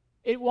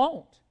 It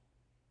won't.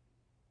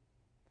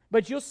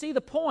 But you'll see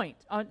the point.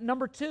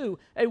 Number 2,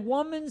 a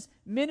woman's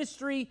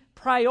ministry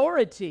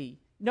priority.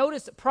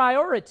 Notice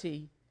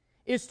priority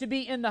is to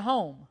be in the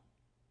home.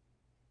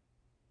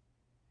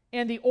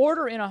 And the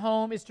order in a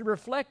home is to be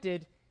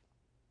reflected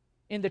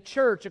in the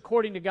church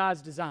according to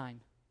God's design.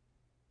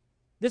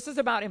 This is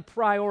about in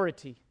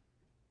priority.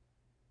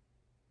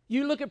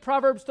 You look at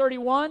Proverbs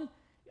 31,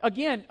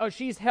 again,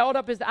 she's held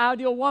up as the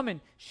ideal woman.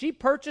 She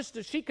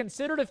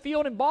considered a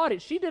field and bought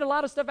it. She did a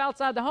lot of stuff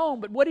outside the home,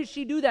 but what did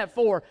she do that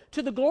for?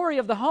 To the glory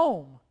of the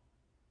home.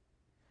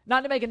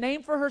 Not to make a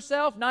name for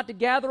herself, not to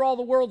gather all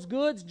the world's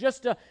goods,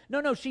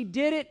 no, she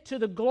did it to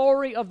the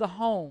glory of the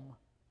home.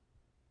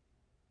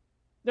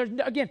 There's,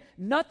 again,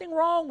 nothing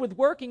wrong with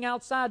working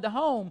outside the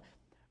home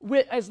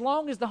as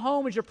long as the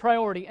home is your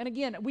priority. And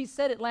again, we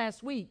said it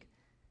last week.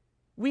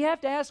 We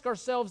have to ask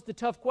ourselves the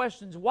tough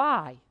questions.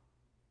 Why?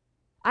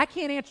 I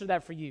can't answer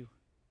that for you.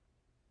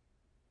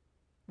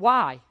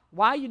 Why?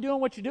 Why are you doing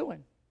what you're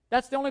doing?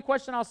 That's the only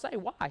question I'll say.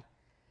 Why?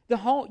 The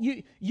home,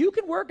 you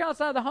can work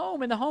outside the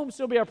home and the home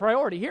still be a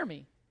priority. Hear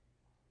me.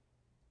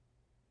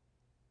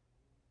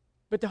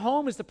 But the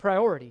home is the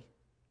priority.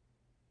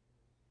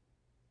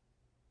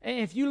 And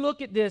if you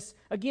look at this,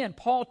 again,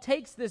 Paul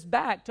takes this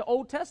back to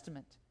Old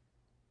Testament.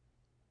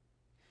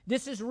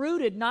 This is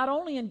rooted not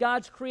only in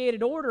God's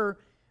created order,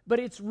 but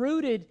it's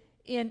rooted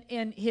in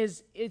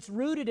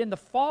the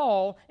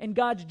fall and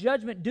God's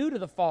judgment due to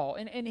the fall.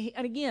 And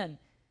again,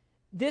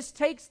 this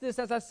takes this,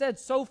 as I said,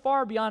 so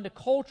far beyond a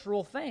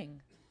cultural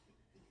thing.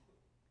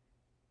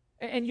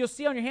 And you'll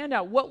see on your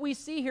handout, what we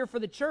see here for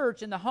the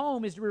church and the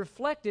home is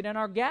reflected in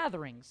our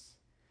gatherings.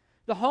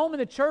 The home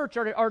and the church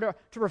are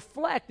to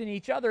reflect in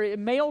each other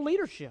in male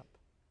leadership.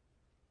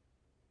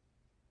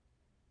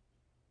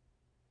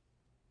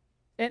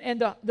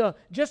 And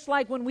just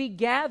like when we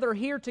gather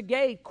here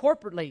today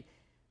corporately,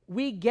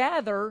 we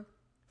gather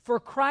for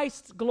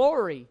Christ's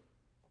glory,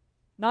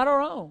 not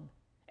our own.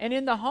 And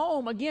in the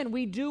home, again,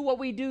 we do what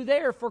we do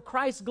there for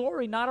Christ's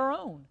glory, not our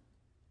own.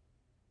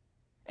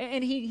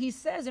 And he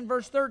says in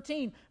verse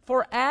 13,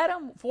 for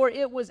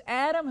it was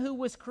Adam who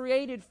was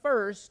created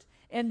first,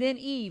 and then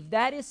Eve.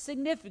 That is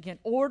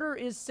significant. Order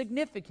is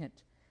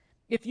significant.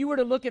 If you were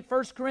to look at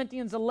 1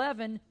 Corinthians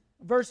 11,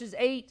 verses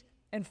 8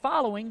 and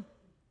following,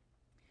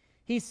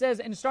 he says,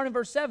 and starting in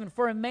verse 7,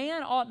 for a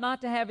man ought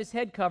not to have his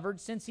head covered,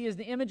 since he is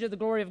the image of the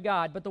glory of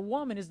God, but the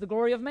woman is the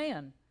glory of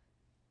man.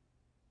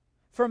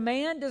 For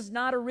man does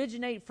not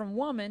originate from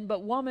woman,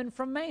 but woman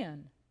from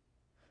man.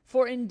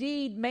 For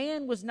indeed,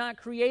 man was not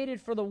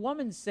created for the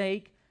woman's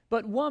sake,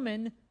 but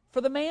woman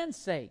for the man's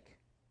sake.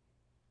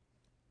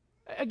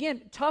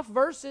 Again, tough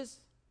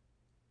verses.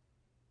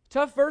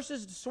 Tough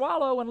verses to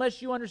swallow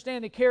unless you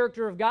understand the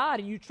character of God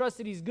and you trust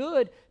that He's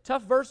good.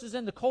 Tough verses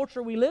in the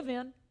culture we live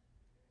in.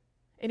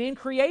 And in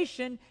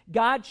creation,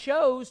 God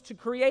chose to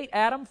create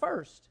Adam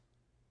first.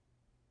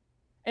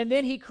 And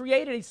then He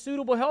created a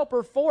suitable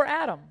helper for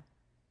Adam.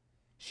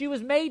 She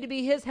was made to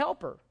be His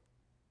helper.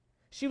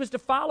 She was to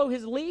follow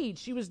His lead.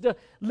 She was to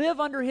live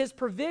under His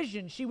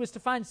provision. She was to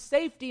find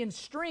safety and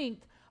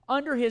strength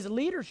under His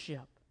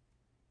leadership.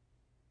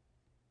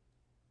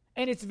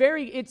 And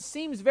it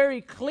seems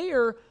very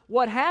clear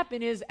what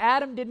happened is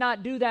Adam did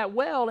not do that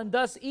well, and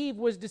thus Eve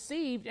was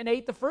deceived and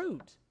ate the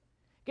fruit.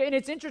 Okay, and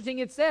it's interesting,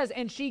 it says,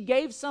 and she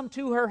gave some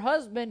to her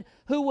husband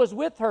who was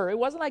with her. It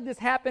wasn't like this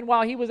happened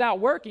while he was out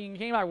working and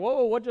came like,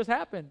 whoa, what just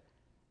happened?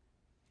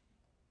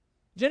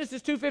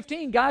 Genesis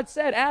 2:15, God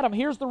said, Adam,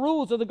 here's the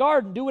rules of the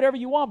garden. Do whatever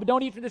you want, but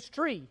don't eat from this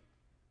tree.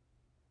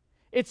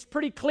 It's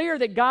pretty clear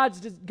that God's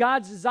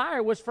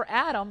desire was for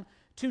Adam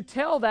to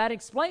tell that,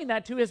 explain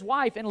that to his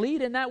wife and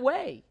lead in that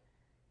way.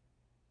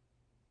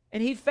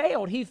 And he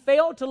failed. He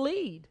failed to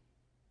lead.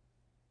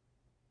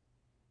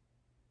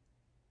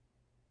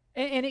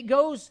 And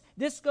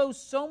this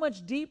goes so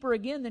much deeper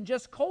again than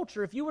just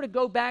culture. If you were to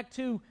go back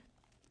to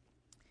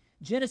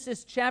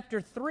Genesis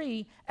chapter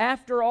 3,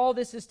 after all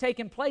this has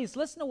taken place,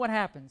 listen to what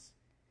happens.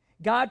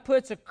 God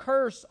puts a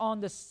curse on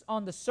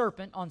the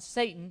serpent, on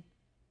Satan.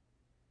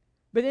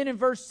 But then in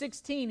verse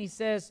 16 he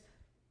says,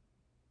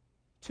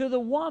 to the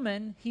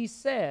woman he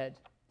said,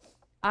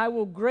 I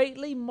will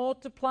greatly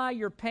multiply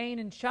your pain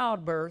in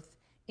childbirth.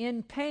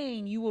 In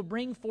pain you will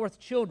bring forth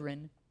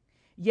children.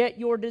 Yet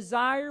your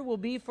desire will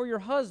be for your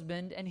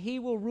husband, and he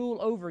will rule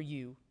over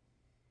you.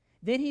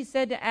 Then he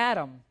said to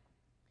Adam,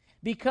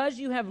 because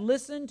you have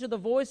listened to the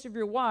voice of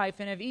your wife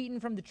and have eaten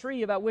from the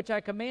tree about which I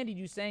commanded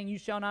you, saying, you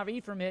shall not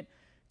eat from it,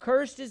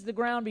 cursed is the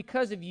ground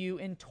because of you.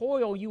 In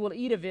toil you will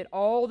eat of it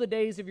all the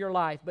days of your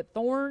life. But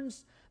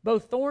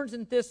both thorns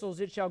and thistles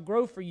it shall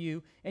grow for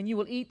you, and you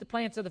will eat the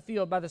plants of the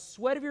field. By the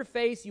sweat of your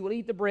face you will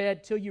eat the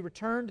bread till you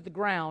return to the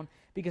ground,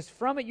 because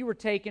from it you were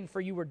taken, for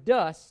you were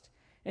dust,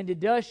 and to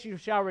dust you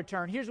shall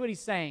return. Here's what he's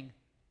saying.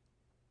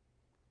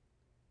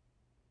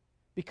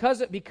 Because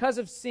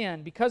of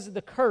sin, because of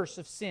the curse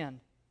of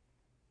sin,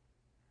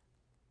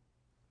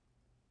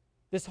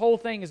 this whole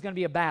thing is going to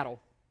be a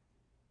battle.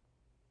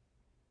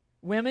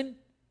 Women,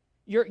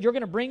 you're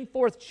going to bring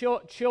forth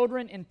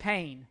children in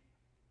pain.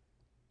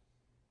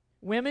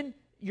 Women,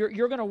 you're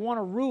going to want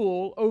to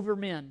rule over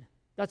men.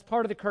 That's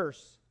part of the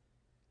curse.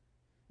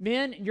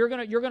 Men, you're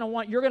going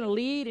to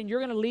lead, and you're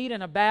going to lead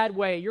in a bad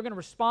way. You're going to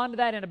respond to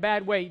that in a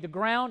bad way. The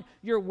ground's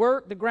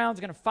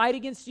going to fight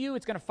against you.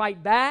 It's going to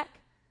fight back.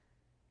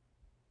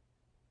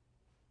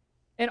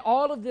 And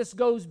all of this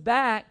goes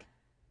back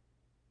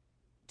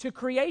to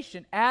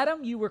creation.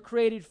 Adam, you were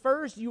created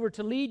first. You were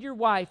to lead your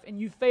wife, and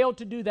you failed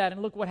to do that,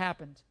 and look what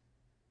happened.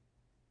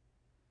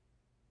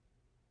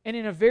 And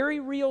in a very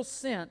real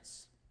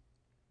sense,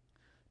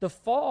 the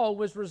fall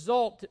was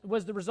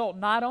the result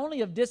not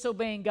only of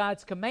disobeying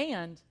God's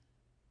command,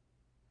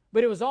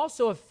 but it was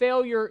also a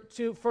failure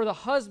for the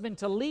husband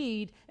to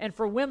lead and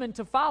for women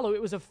to follow.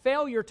 It was a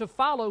failure to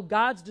follow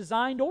God's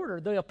designed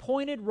order, the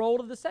appointed role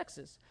of the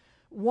sexes.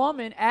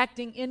 Woman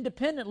acting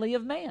independently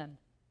of man.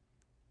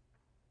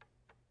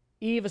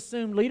 Eve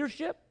assumed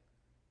leadership.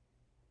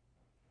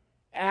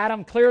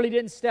 Adam clearly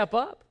didn't step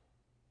up,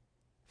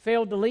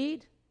 failed to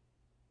lead.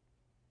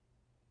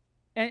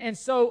 And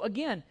so,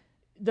 again,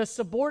 the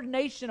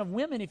subordination of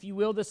women, if you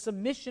will, the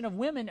submission of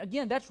women,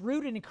 again, that's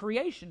rooted in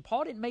creation.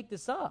 Paul didn't make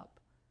this up.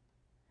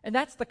 And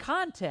that's the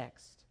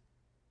context.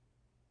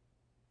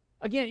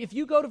 Again, if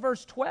you go to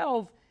verse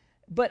 12,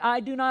 but I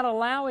do not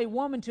allow a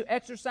woman to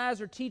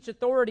exercise or teach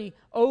authority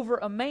over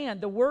a man.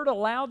 The word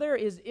allow there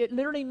it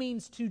literally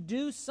means to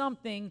do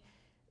something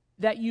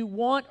that you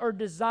want or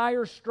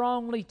desire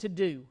strongly to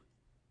do.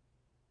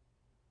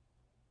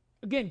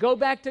 Again, go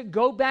back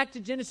to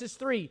Genesis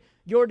 3.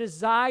 Your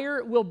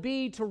desire will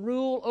be to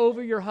rule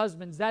over your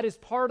husbands. That is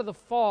part of the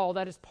fall.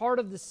 That is part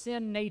of the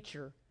sin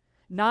nature.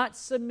 Not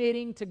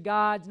submitting to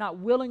God's, not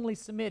willingly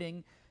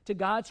submitting to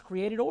God's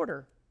created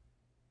order.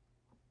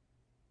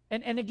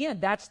 And again,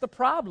 that's the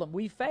problem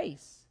we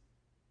face.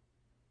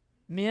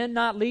 Men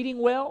not leading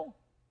well.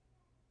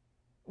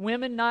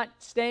 Women not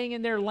staying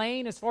in their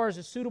lane as far as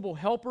a suitable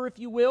helper, if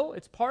you will.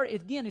 It's part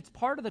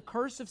of the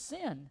curse of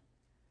sin.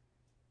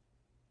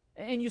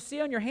 And you see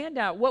on your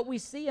handout, what we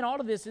see in all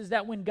of this is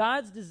that when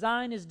God's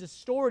design is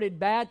distorted,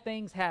 bad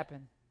things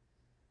happen.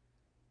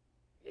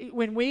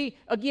 When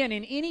again,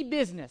 in any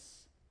business,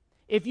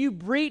 if you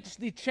breach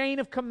the chain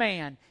of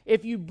command,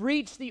 if you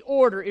breach the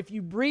order, if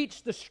you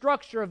breach the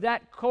structure of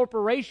that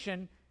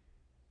corporation,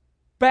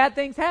 bad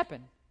things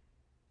happen.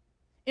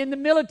 In the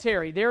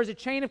military, there is a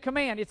chain of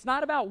command. It's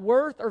not about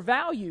worth or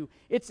value.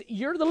 It's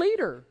you're the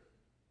leader.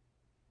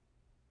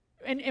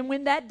 And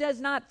when that does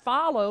not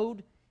follow,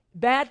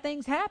 bad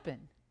things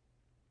happen.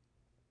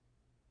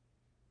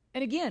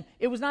 And again,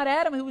 it was not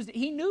Adam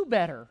he knew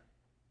better.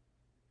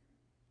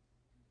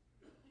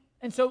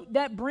 And so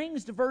that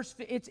brings to verse,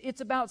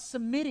 it's about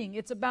submitting.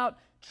 It's about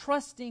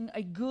trusting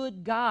a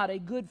good God, a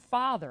good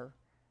Father.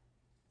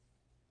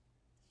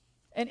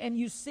 And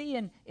you see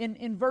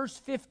in verse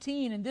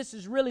 15, and this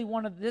is really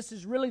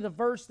the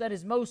verse that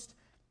is most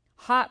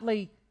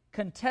hotly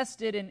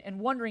contested and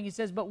wondering. He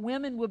says, but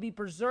women will be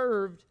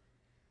preserved.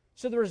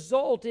 So the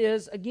result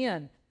is,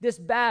 again, this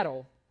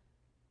battle.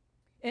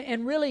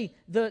 And really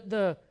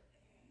the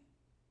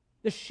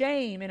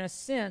shame, in a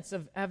sense,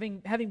 of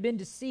having been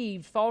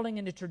deceived, falling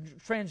into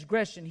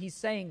transgression, he's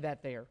saying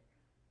that there.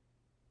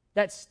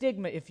 That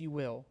stigma, if you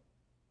will.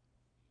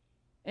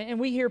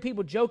 And we hear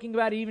people joking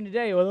about it even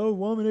today. Well, the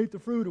woman ate the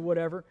fruit or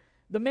whatever.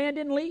 The man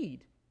didn't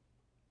lead.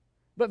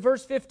 But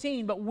verse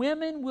 15, but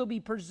women will be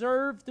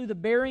preserved through the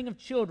bearing of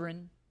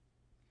children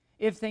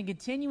if they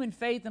continue in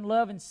faith and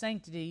love and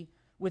sanctity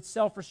with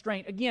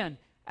self-restraint. Again,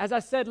 as I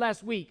said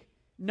last week,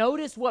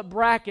 notice what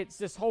brackets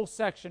this whole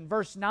section.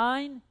 Verse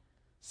 9,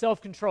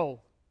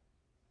 self-control.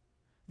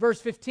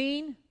 Verse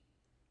 15,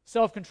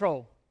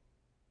 self-control.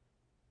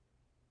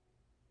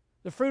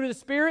 The fruit of the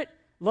Spirit,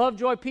 love,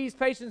 joy, peace,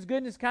 patience,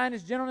 goodness,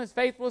 kindness, gentleness,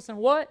 faithfulness, and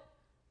what?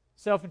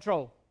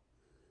 Self-control.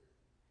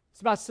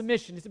 It's about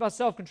submission. It's about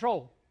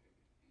self-control.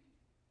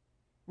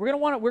 We're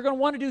going to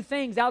want to do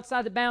things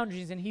outside the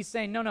boundaries, and he's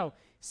saying, no,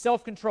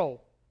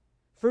 self-control.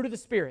 Fruit of the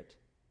Spirit.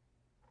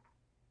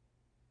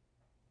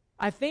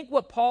 I think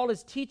what Paul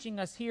is teaching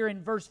us here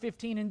in verse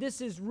 15, and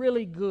this is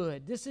really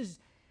good.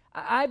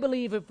 I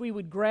believe if we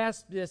would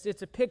grasp this,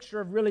 it's a picture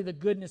of really the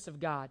goodness of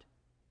God.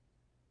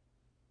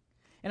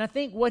 And I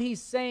think what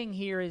he's saying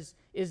here is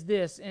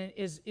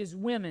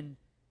women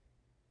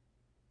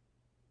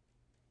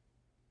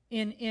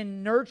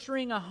in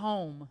nurturing a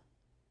home,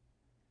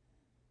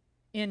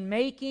 in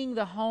making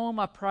the home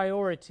a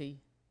priority,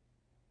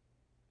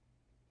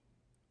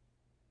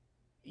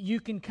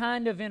 you can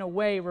kind of, in a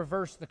way,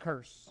 reverse the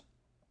curse.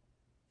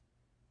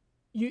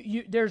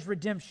 There's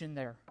redemption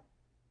there.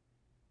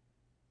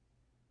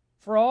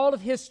 For all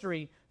of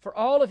history,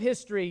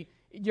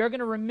 you're going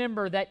to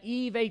remember that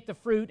Eve ate the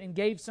fruit and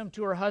gave some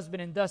to her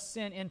husband, and thus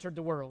sin entered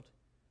the world.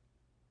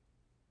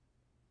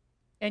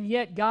 And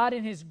yet God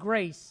in His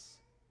grace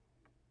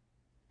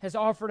has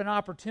offered an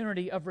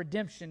opportunity of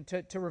redemption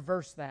to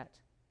reverse that.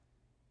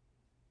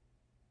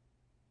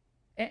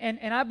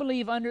 And I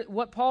believe under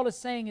what Paul is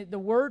saying, the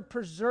word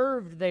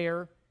preserved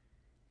there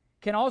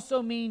can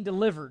also mean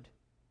delivered.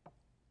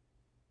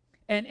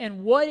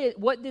 And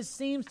what this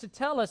seems to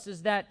tell us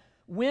is that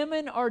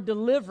women are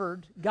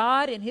delivered.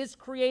 God in His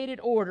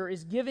created order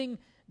is giving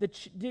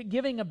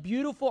a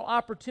beautiful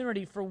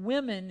opportunity for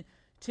women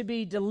to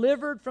be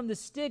delivered from the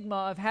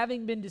stigma of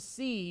having been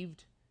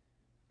deceived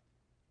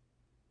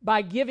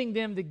by giving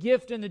them the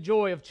gift and the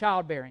joy of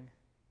childbearing.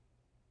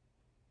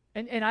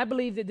 And I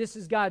believe that this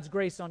is God's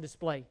grace on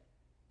display.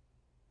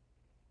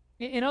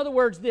 In other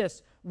words,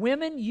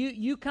 women,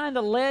 you kind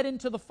of led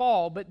into the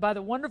fall, but by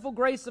the wonderful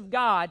grace of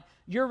God,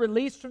 you're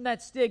released from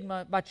that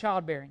stigma by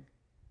childbearing.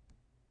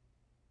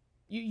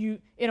 You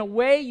in a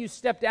way, you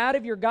stepped out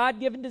of your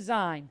God-given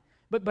design,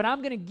 but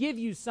I'm going to give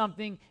you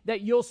something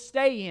that you'll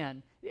stay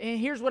in. And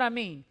here's what I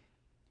mean.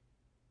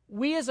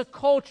 We as a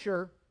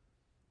culture,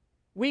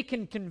 we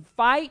can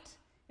fight,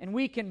 and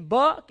we can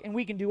buck, and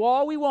we can do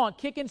all we want,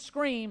 kick and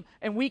scream,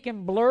 and we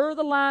can blur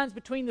the lines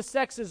between the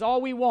sexes all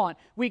we want.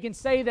 We can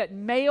say that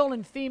male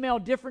and female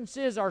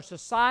differences are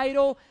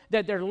societal,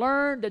 that they're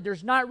learned, that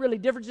there's not really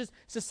differences.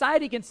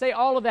 Society can say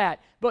all of that.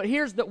 But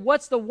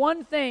what's the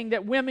one thing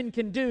that women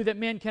can do that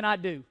men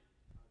cannot do?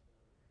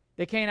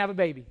 They can't have a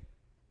baby.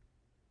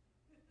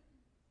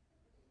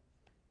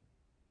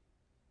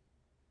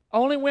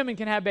 Only women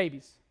can have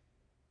babies.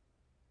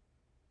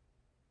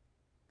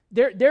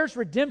 There's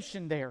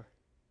redemption there.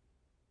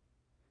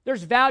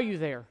 There's value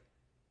there.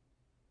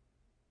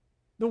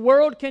 The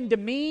world can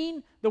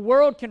demean, the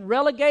world can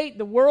relegate,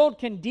 the world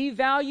can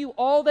devalue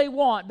all they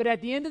want, but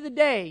at the end of the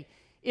day,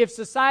 if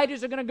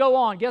societies are going to go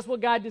on, guess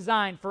what God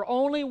designed? For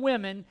only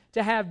women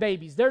to have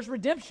babies. There's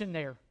redemption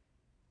there.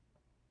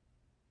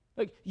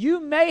 Look,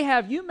 you may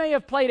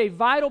have played a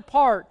vital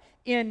part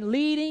in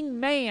leading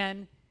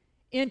man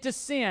into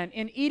sin,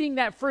 in eating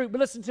that fruit,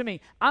 but listen to me.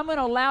 I'm going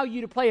to allow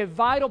you to play a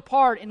vital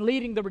part in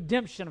leading the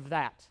redemption of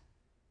that.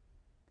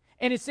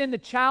 And it's in the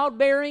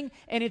childbearing,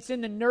 and it's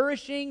in the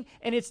nourishing,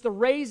 and it's the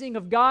raising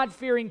of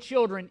God-fearing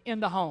children in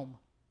the home.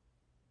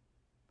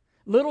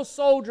 Little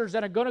soldiers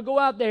that are going to go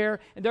out there,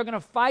 and they're going to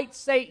fight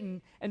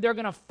Satan, and they're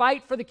going to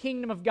fight for the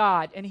kingdom of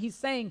God. And he's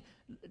saying,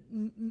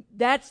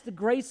 that's the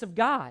grace of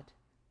God.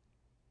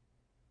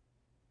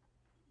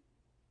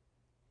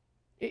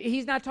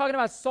 He's not talking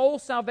about soul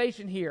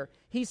salvation here.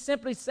 He's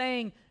simply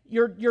saying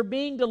you're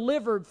being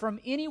delivered from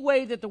any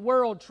way that the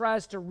world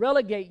tries to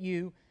relegate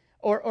you,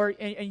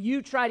 and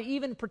you try to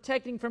even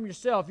protecting from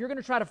yourself. You're going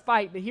to try to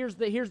fight, but here's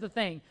the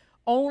thing.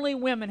 Only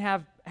women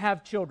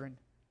have children.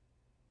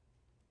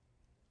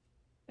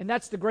 And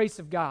that's the grace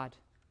of God.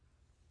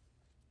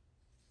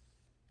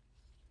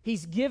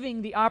 He's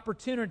giving the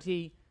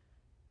opportunity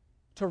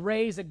to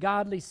raise a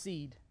godly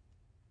seed,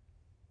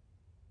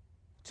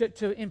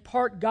 to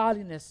impart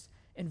godliness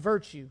and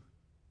virtue.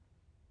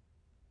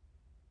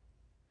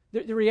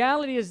 The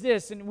reality is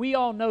this, and we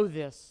all know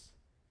this.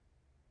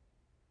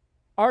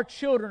 Our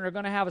children are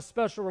going to have a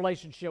special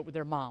relationship with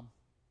their mom.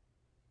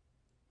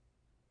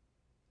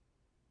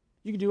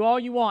 You can do all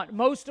you want.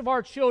 Most of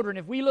our children,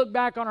 if we look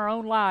back on our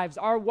own lives,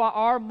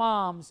 our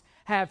moms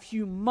have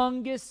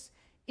humongous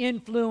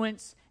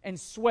influence and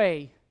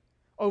sway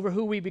over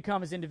who we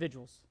become as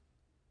individuals.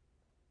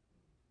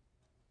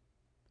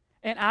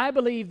 And I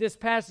believe this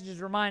passage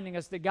is reminding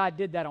us that God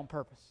did that on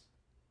purpose.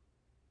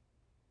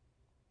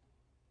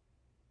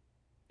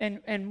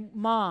 And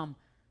mom,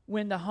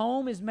 when the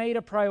home is made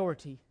a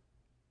priority,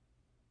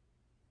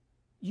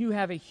 you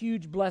have a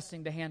huge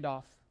blessing to hand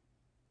off.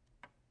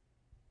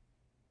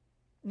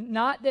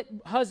 Not that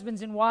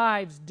husbands and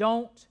wives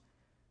don't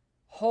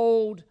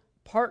hold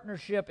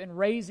partnership in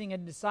raising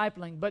and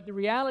discipling, but the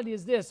reality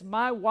is this: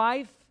 my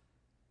wife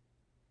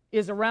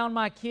is around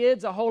my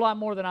kids a whole lot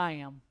more than I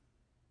am.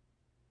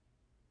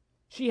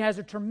 She has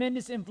a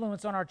tremendous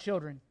influence on our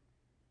children.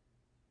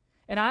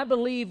 And I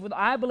believe with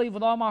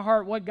all my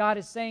heart what God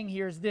is saying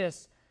here is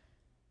this: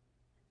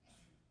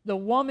 the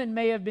woman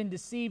may have been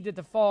deceived at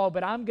the fall,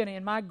 but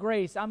in my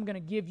grace, I'm going to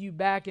give you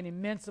back an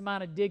immense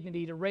amount of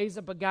dignity to raise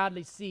up a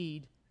godly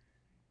seed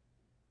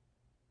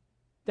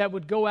that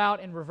would go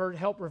out and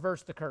help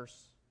reverse the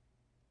curse.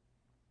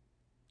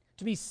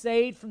 To be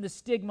saved from the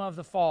stigma of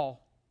the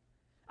fall.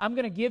 I'm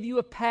going to give you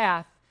a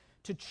path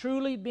to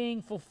truly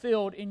being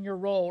fulfilled in your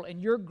role,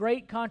 and your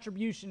great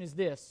contribution is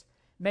this: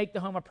 make the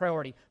home a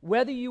priority.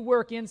 Whether you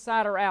work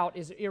inside or out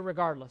is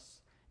irregardless.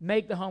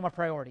 Make the home a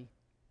priority.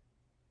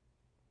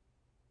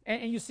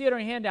 And you see it on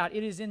your handout.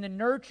 It is in the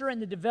nurture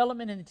and the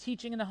development and the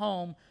teaching in the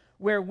home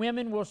where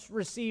women will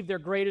receive their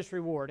greatest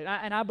reward.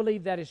 And I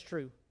believe that is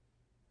true.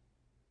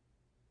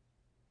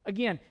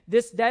 Again,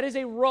 that is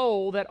a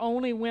role that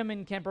only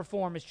women can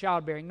perform as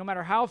childbearing, no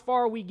matter how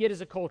far we get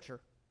as a culture,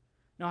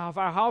 no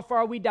matter how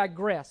far we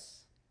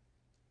digress.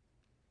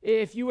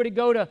 If you were to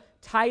go to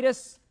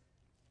Titus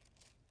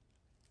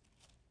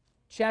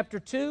chapter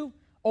 2,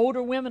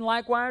 older women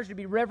likewise are to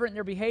be reverent in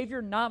their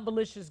behavior, not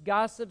malicious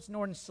gossips,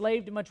 nor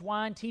enslaved to much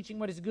wine, teaching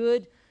what is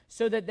good,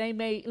 so that they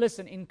may,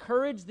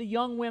 encourage the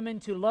young women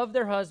to love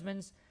their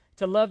husbands,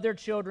 to love their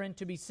children,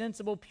 to be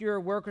sensible, pure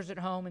workers at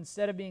home,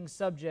 instead of being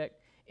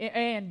subject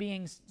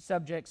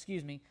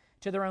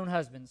to their own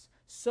husbands,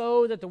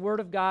 so that the word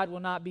of God will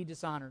not be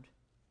dishonored.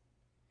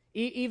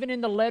 Even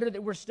in the letter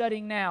that we're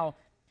studying now,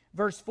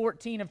 verse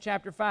 14 of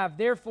chapter 5,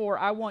 therefore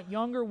I want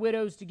younger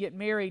widows to get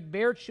married,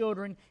 bear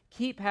children,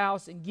 keep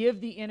house, and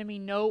give the enemy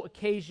no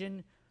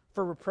occasion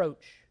for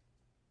reproach.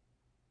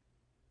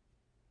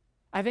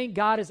 I think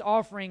God is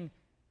offering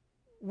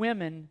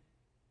women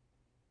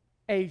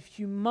a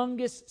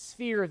humongous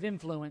sphere of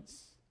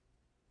influence,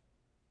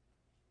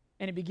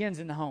 and it begins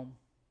in the home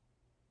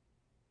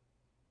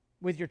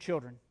with your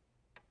children.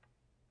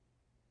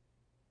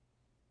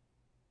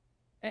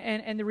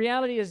 And the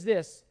reality is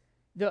this: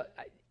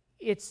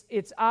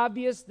 it's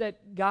obvious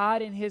that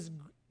God, in His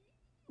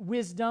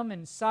wisdom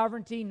and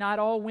sovereignty, not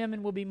all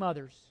women will be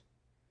mothers.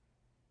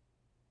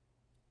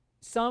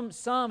 Some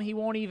He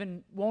won't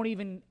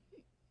even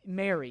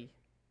marry.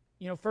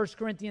 1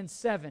 Corinthians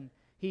 7,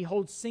 He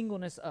holds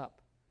singleness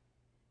up.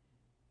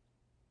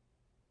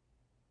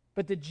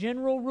 But the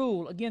general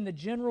rule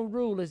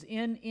is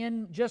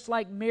in just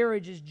like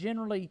marriage is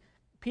generally,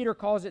 Peter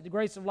calls it the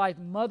grace of life,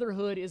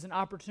 motherhood is an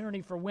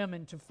opportunity for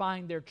women to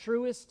find their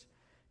truest,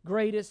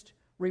 greatest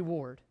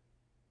reward.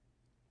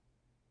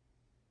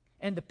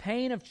 And the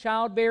pain of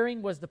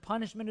childbearing was the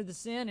punishment of the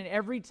sin, and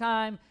every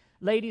time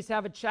ladies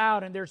have a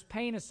child and there's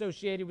pain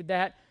associated with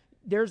that,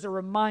 there's a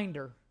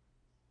reminder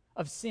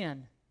of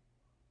sin.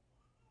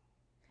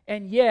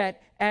 And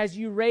yet, as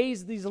you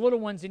raise these little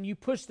ones and you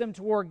push them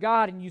toward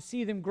God and you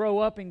see them grow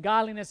up in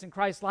godliness and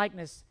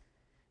Christ-likeness,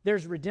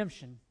 there's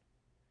redemption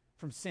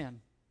from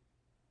sin.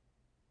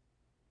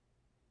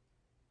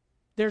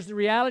 There's the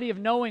reality of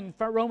knowing,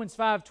 Romans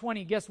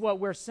 5:20, guess what?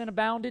 Where sin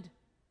abounded,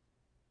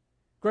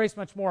 grace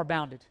much more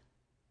abounded.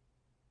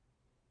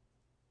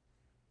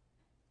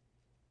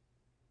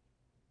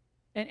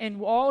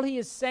 And all he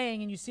is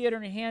saying, and you see it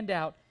on your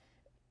handout,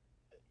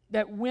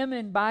 that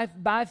women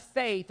by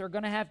faith are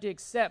going to have to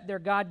accept their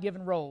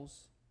God-given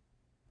roles.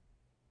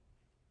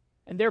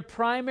 And their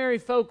primary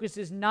focus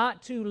is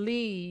not to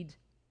lead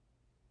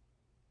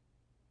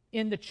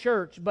in the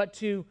church, but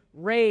to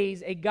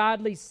raise a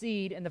godly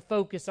seed and the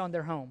focus on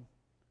their home.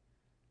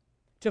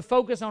 To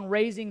focus on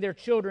raising their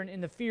children in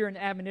the fear and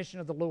admonition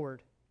of the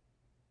Lord.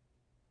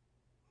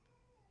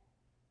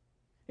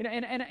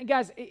 And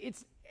guys,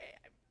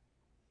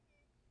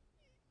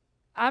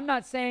 I'm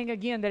not saying,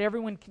 again,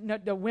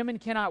 that the women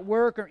cannot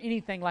work or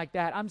anything like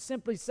that. I'm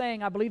simply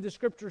saying I believe the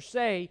Scriptures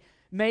say,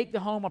 make the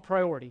home a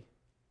priority.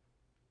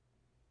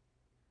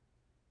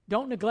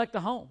 Don't neglect the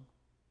home.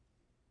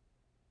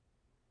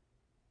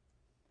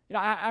 You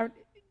know,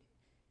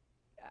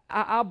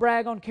 I'll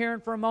brag on Karen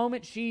for a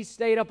moment. She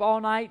stayed up all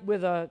night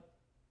with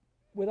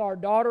our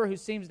daughter who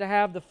seems to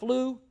have the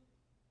flu.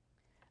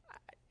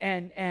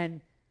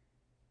 And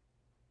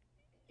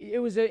it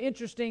was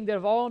interesting that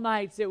of all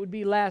nights, it would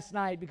be last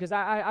night, because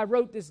I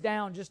wrote this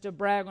down just to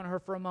brag on her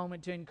for a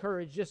moment, to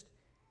encourage. Just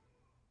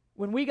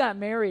when we got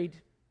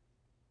married,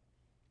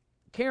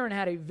 Karen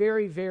had a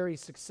very, very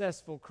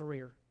successful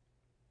career.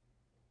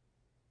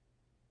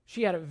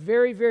 She had a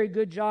very, very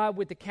good job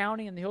with the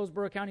county and the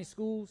Hillsborough County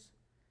Schools.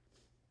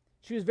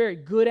 She was very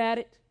good at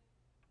it.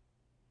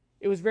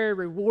 It was very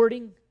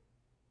rewarding.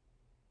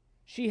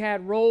 She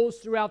had roles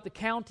throughout the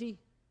county.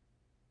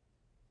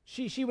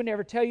 She would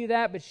never tell you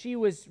that, but she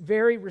was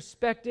very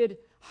respected,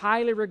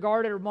 highly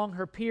regarded among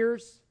her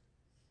peers.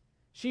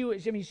 She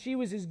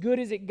was as good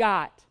as it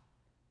got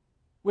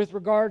with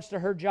regards to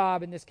her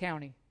job in this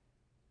county.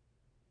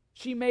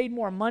 She made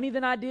more money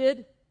than I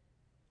did.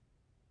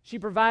 She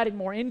provided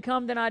more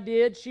income than I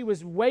did. She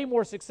was way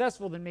more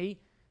successful than me.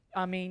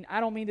 I mean, I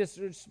don't mean this.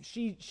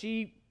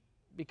 She,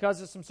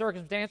 because of some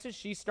circumstances,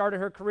 she started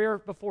her career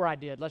before I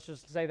did. Let's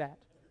just say that.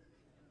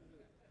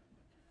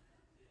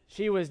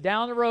 She was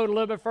down the road a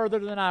little bit further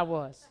than I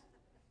was.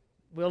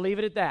 We'll leave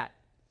it at that.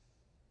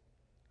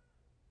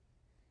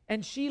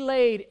 And she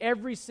laid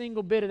every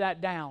single bit of that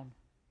down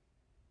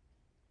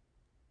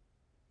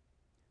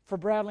for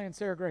Bradley and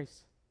Sarah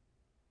Grace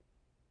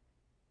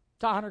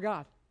to honor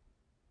God.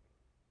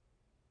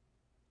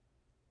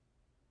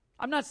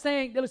 I'm not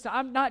saying,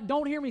 listen,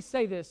 don't hear me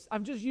say this.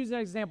 I'm just using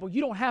an example.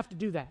 You don't have to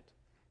do that.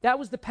 That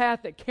was the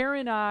path that Karen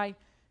and I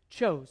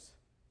chose.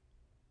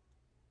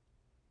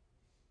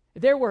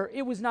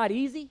 It was not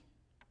easy.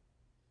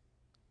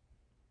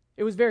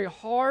 It was very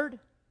hard.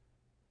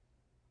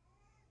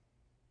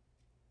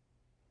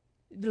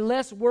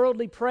 Less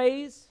worldly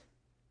praise.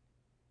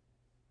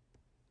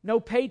 No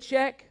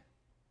paycheck.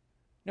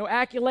 No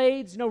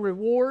accolades. No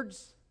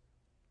rewards.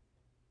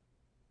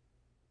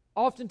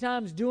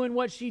 Oftentimes doing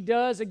what she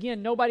does,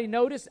 again, nobody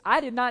noticed.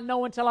 I did not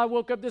know until I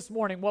woke up this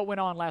morning what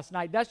went on last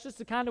night. That's just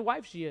the kind of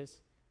wife she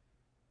is.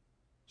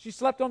 She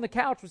slept on the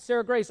couch with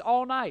Sarah Grace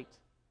all night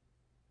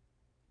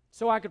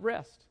so I could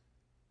rest.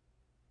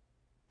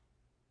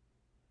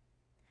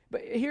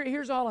 But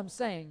here's all I'm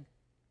saying.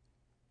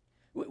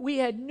 We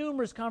had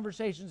numerous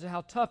conversations of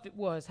how tough it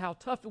was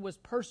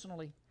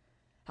personally,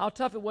 how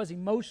tough it was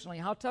emotionally,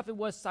 how tough it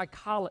was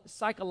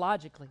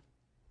psychologically.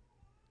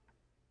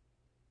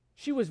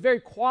 She was very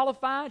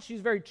qualified. She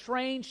was very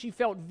trained. She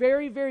felt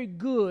very, very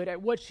good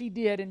at what she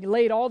did and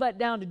laid all that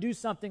down to do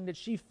something that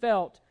she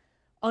felt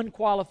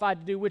unqualified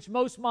to do, which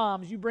most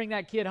moms, you bring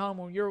that kid home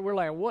and we're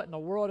like, what in the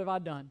world have I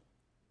done?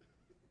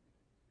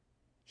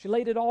 She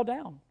laid it all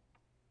down.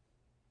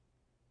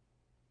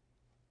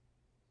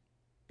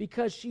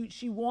 Because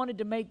she wanted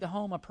to make the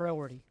home a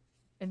priority.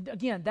 And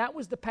again, that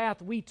was the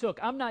path we took.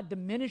 I'm not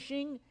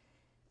diminishing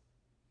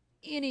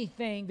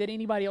anything that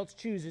anybody else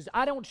chooses.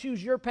 I don't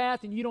choose your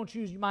path and you don't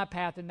choose my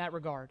path in that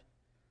regard.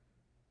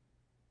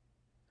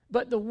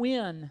 But the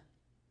win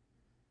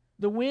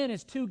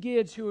is two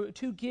kids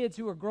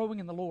who are growing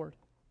in the Lord.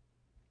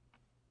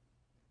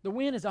 The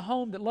win is a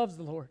home that loves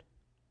the Lord.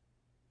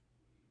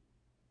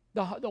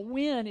 The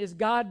win is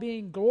God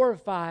being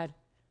glorified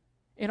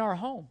in our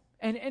home.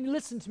 And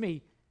listen to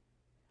me.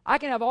 I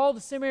can have all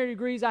the seminary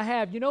degrees I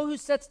have. You know who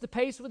sets the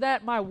pace with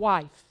that? My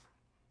wife.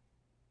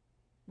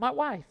 My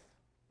wife.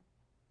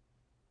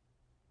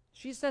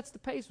 She sets the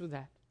pace with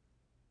that.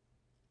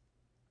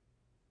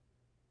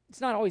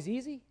 It's not always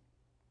easy.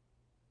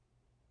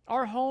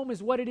 Our home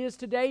is what it is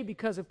today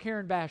because of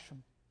Karen Basham.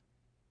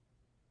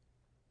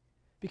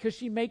 Because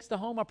she makes the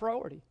home a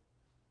priority.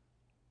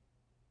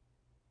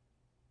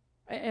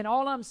 And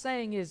all I'm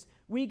saying is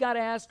we got to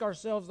ask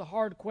ourselves the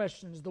hard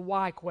questions, the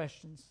why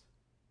questions.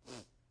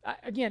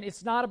 Again,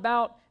 it's not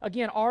about,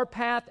 our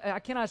path. I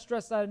cannot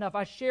stress that enough.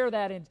 I share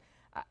that, and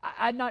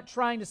I'm not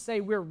trying to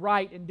say we're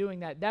right in doing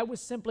that. That was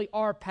simply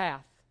our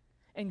path.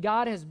 And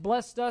God has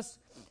blessed us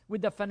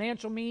with the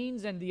financial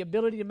means and the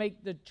ability to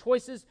make the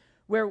choices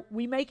where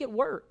we make it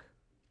work.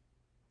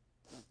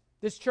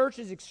 This church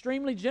is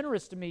extremely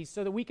generous to me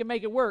so that we can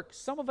make it work.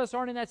 Some of us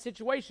aren't in that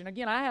situation.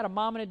 Again, I had a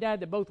mom and a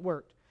dad that both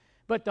worked,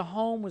 but the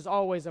home was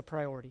always a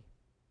priority.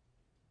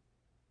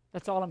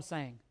 That's all I'm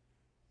saying.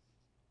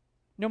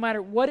 No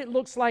matter what it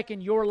looks like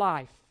in your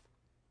life,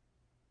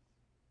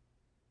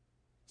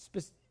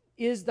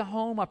 is the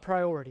home a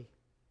priority?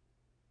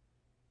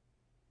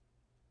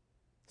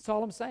 That's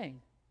all I'm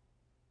saying.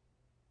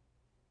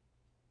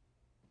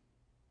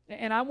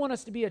 And I want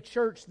us to be a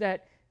church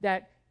that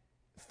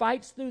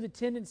fights through the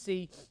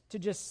tendency to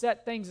just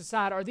set things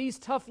aside. Are these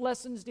tough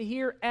lessons to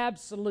hear?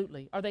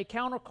 Absolutely. Are they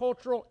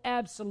countercultural?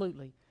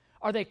 Absolutely.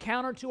 Are they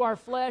counter to our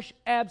flesh?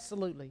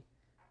 Absolutely.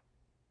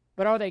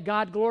 But are they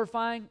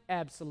God-glorifying?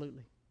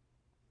 Absolutely.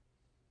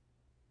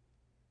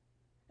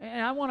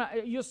 And I want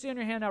to, you'll see on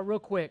your handout real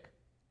quick,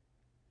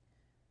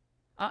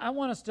 I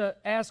want us to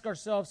ask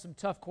ourselves some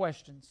tough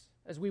questions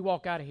as we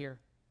walk out of here.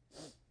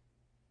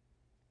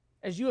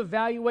 As you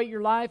evaluate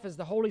your life, as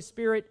the Holy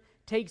Spirit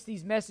takes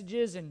these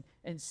messages and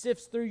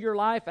sifts through your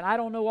life, and I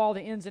don't know all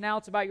the ins and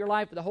outs about your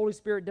life, but the Holy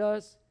Spirit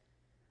does,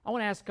 I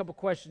want to ask a couple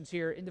questions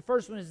here. And the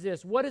first one is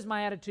this: what is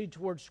my attitude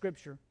towards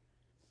Scripture?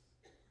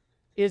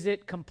 Is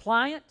it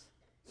compliant?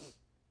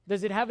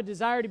 Does it have a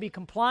desire to be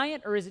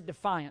compliant, or is it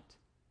defiant?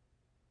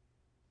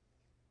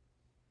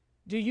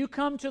 Do you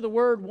come to the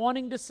Word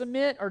wanting to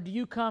submit, or do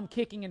you come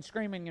kicking and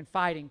screaming and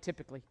fighting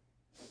typically?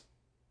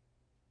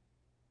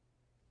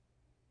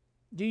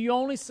 Do you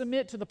only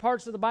submit to the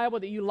parts of the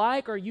Bible that you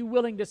like, or are you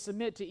willing to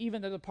submit to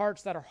even the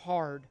parts that are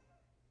hard?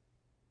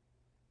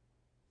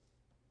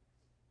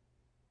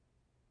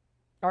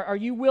 Are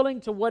you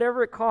willing to,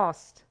 whatever it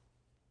costs,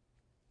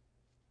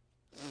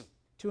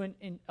 to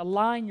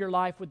align your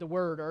life with the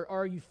Word, or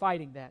are you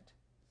fighting that?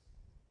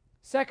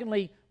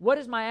 Secondly, what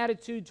is my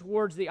attitude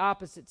towards the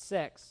opposite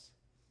sex?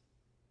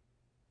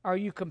 Are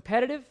you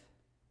competitive,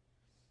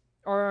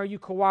 or are you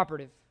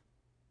cooperative?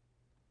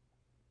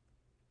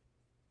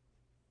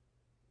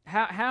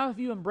 How have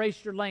you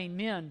embraced your lane?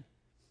 Men,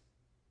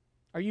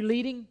 are you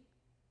leading?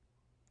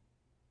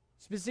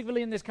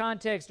 Specifically in this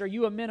context, are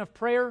you a man of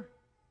prayer?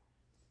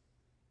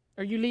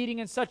 Are you leading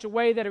in such a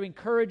way that it would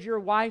encourage your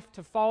wife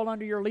to fall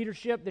under your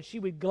leadership, that she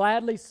would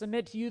gladly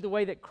submit to you the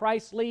way that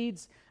Christ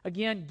leads?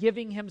 Again,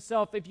 giving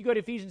himself. If you go to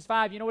Ephesians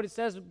 5, you know what it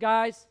says,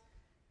 guys?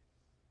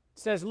 It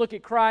says, look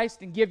at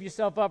Christ and give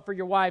yourself up for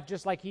your wife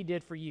just like he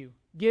did for you.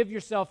 Give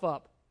yourself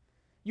up.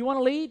 You want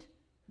to lead?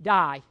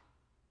 Die.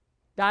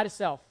 Die to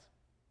self.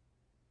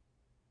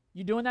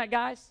 You doing that,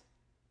 guys?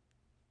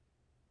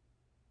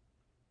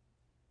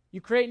 You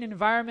create an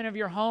environment of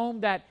your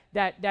home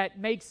that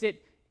makes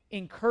it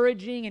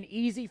encouraging and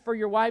easy for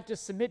your wife to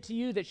submit to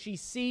you, that she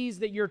sees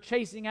that you're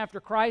chasing after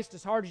Christ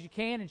as hard as you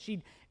can and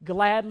she'd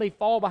gladly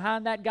fall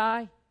behind that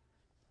guy?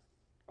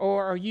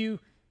 Or are you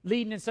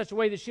leading in such a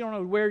way that she don't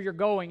know where you're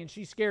going and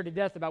she's scared to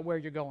death about where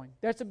you're going?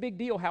 That's a big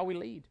deal, how we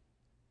lead.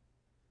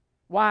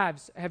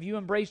 Wives, have you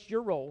embraced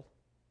your role?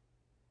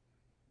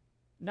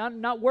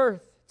 Not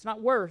worth. It's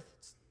not worth.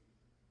 It's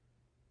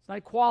not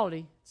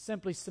equality. It's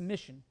simply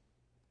submission.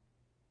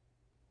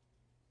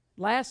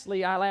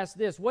 Lastly, I'll ask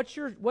this: what's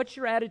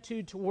your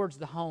attitude towards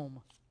the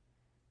home?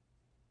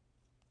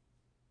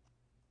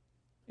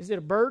 Is it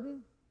a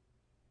burden,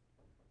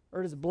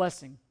 or is it a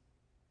blessing?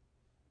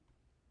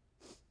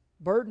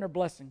 Burden or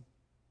blessing?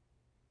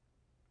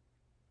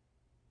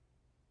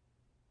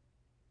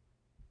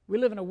 We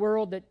live in a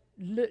world that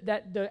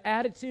the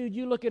attitude,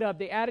 you look it up,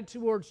 the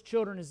attitude towards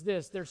children is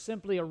this: they're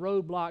simply a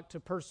roadblock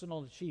to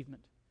personal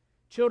achievement.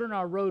 Children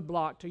are a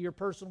roadblock to your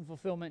personal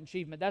fulfillment and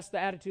achievement. That's the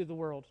attitude of the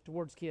world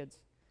towards kids.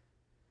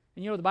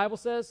 And you know what the Bible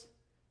says?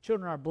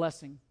 Children are a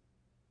blessing.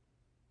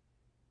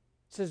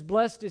 It says,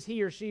 blessed is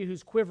he or she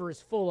whose quiver is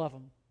full of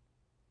them.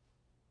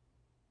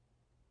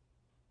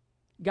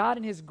 God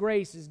in his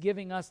grace is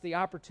giving us the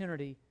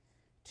opportunity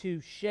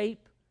to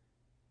shape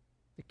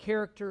the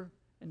character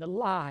and the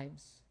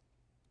lives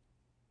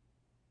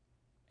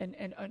and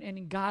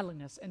in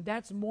godliness. And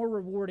that's more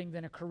rewarding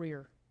than a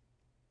career.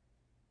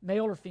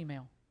 Male or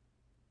female.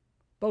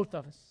 Both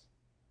of us.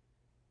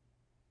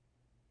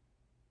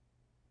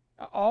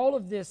 All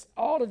of this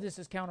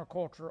is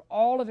counterculture.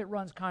 All of it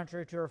runs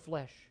contrary to our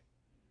flesh.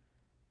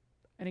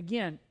 And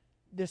again,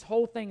 this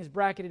whole thing is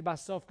bracketed by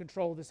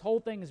self-control. This whole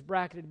thing is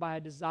bracketed by a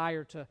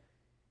desire to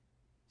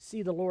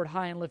see the Lord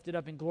high and lifted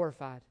up and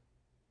glorified.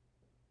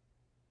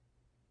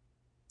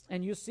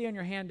 And you'll see on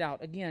your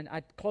handout, again,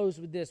 I close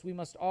with this. We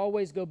must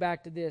always go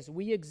back to this.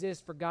 We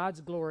exist for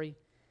God's glory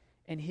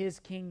and his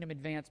kingdom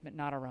advancement,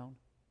 not our own.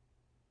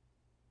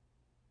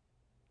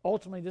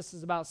 Ultimately, this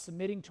is about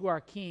submitting to our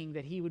King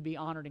that he would be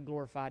honored and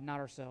glorified, not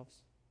ourselves.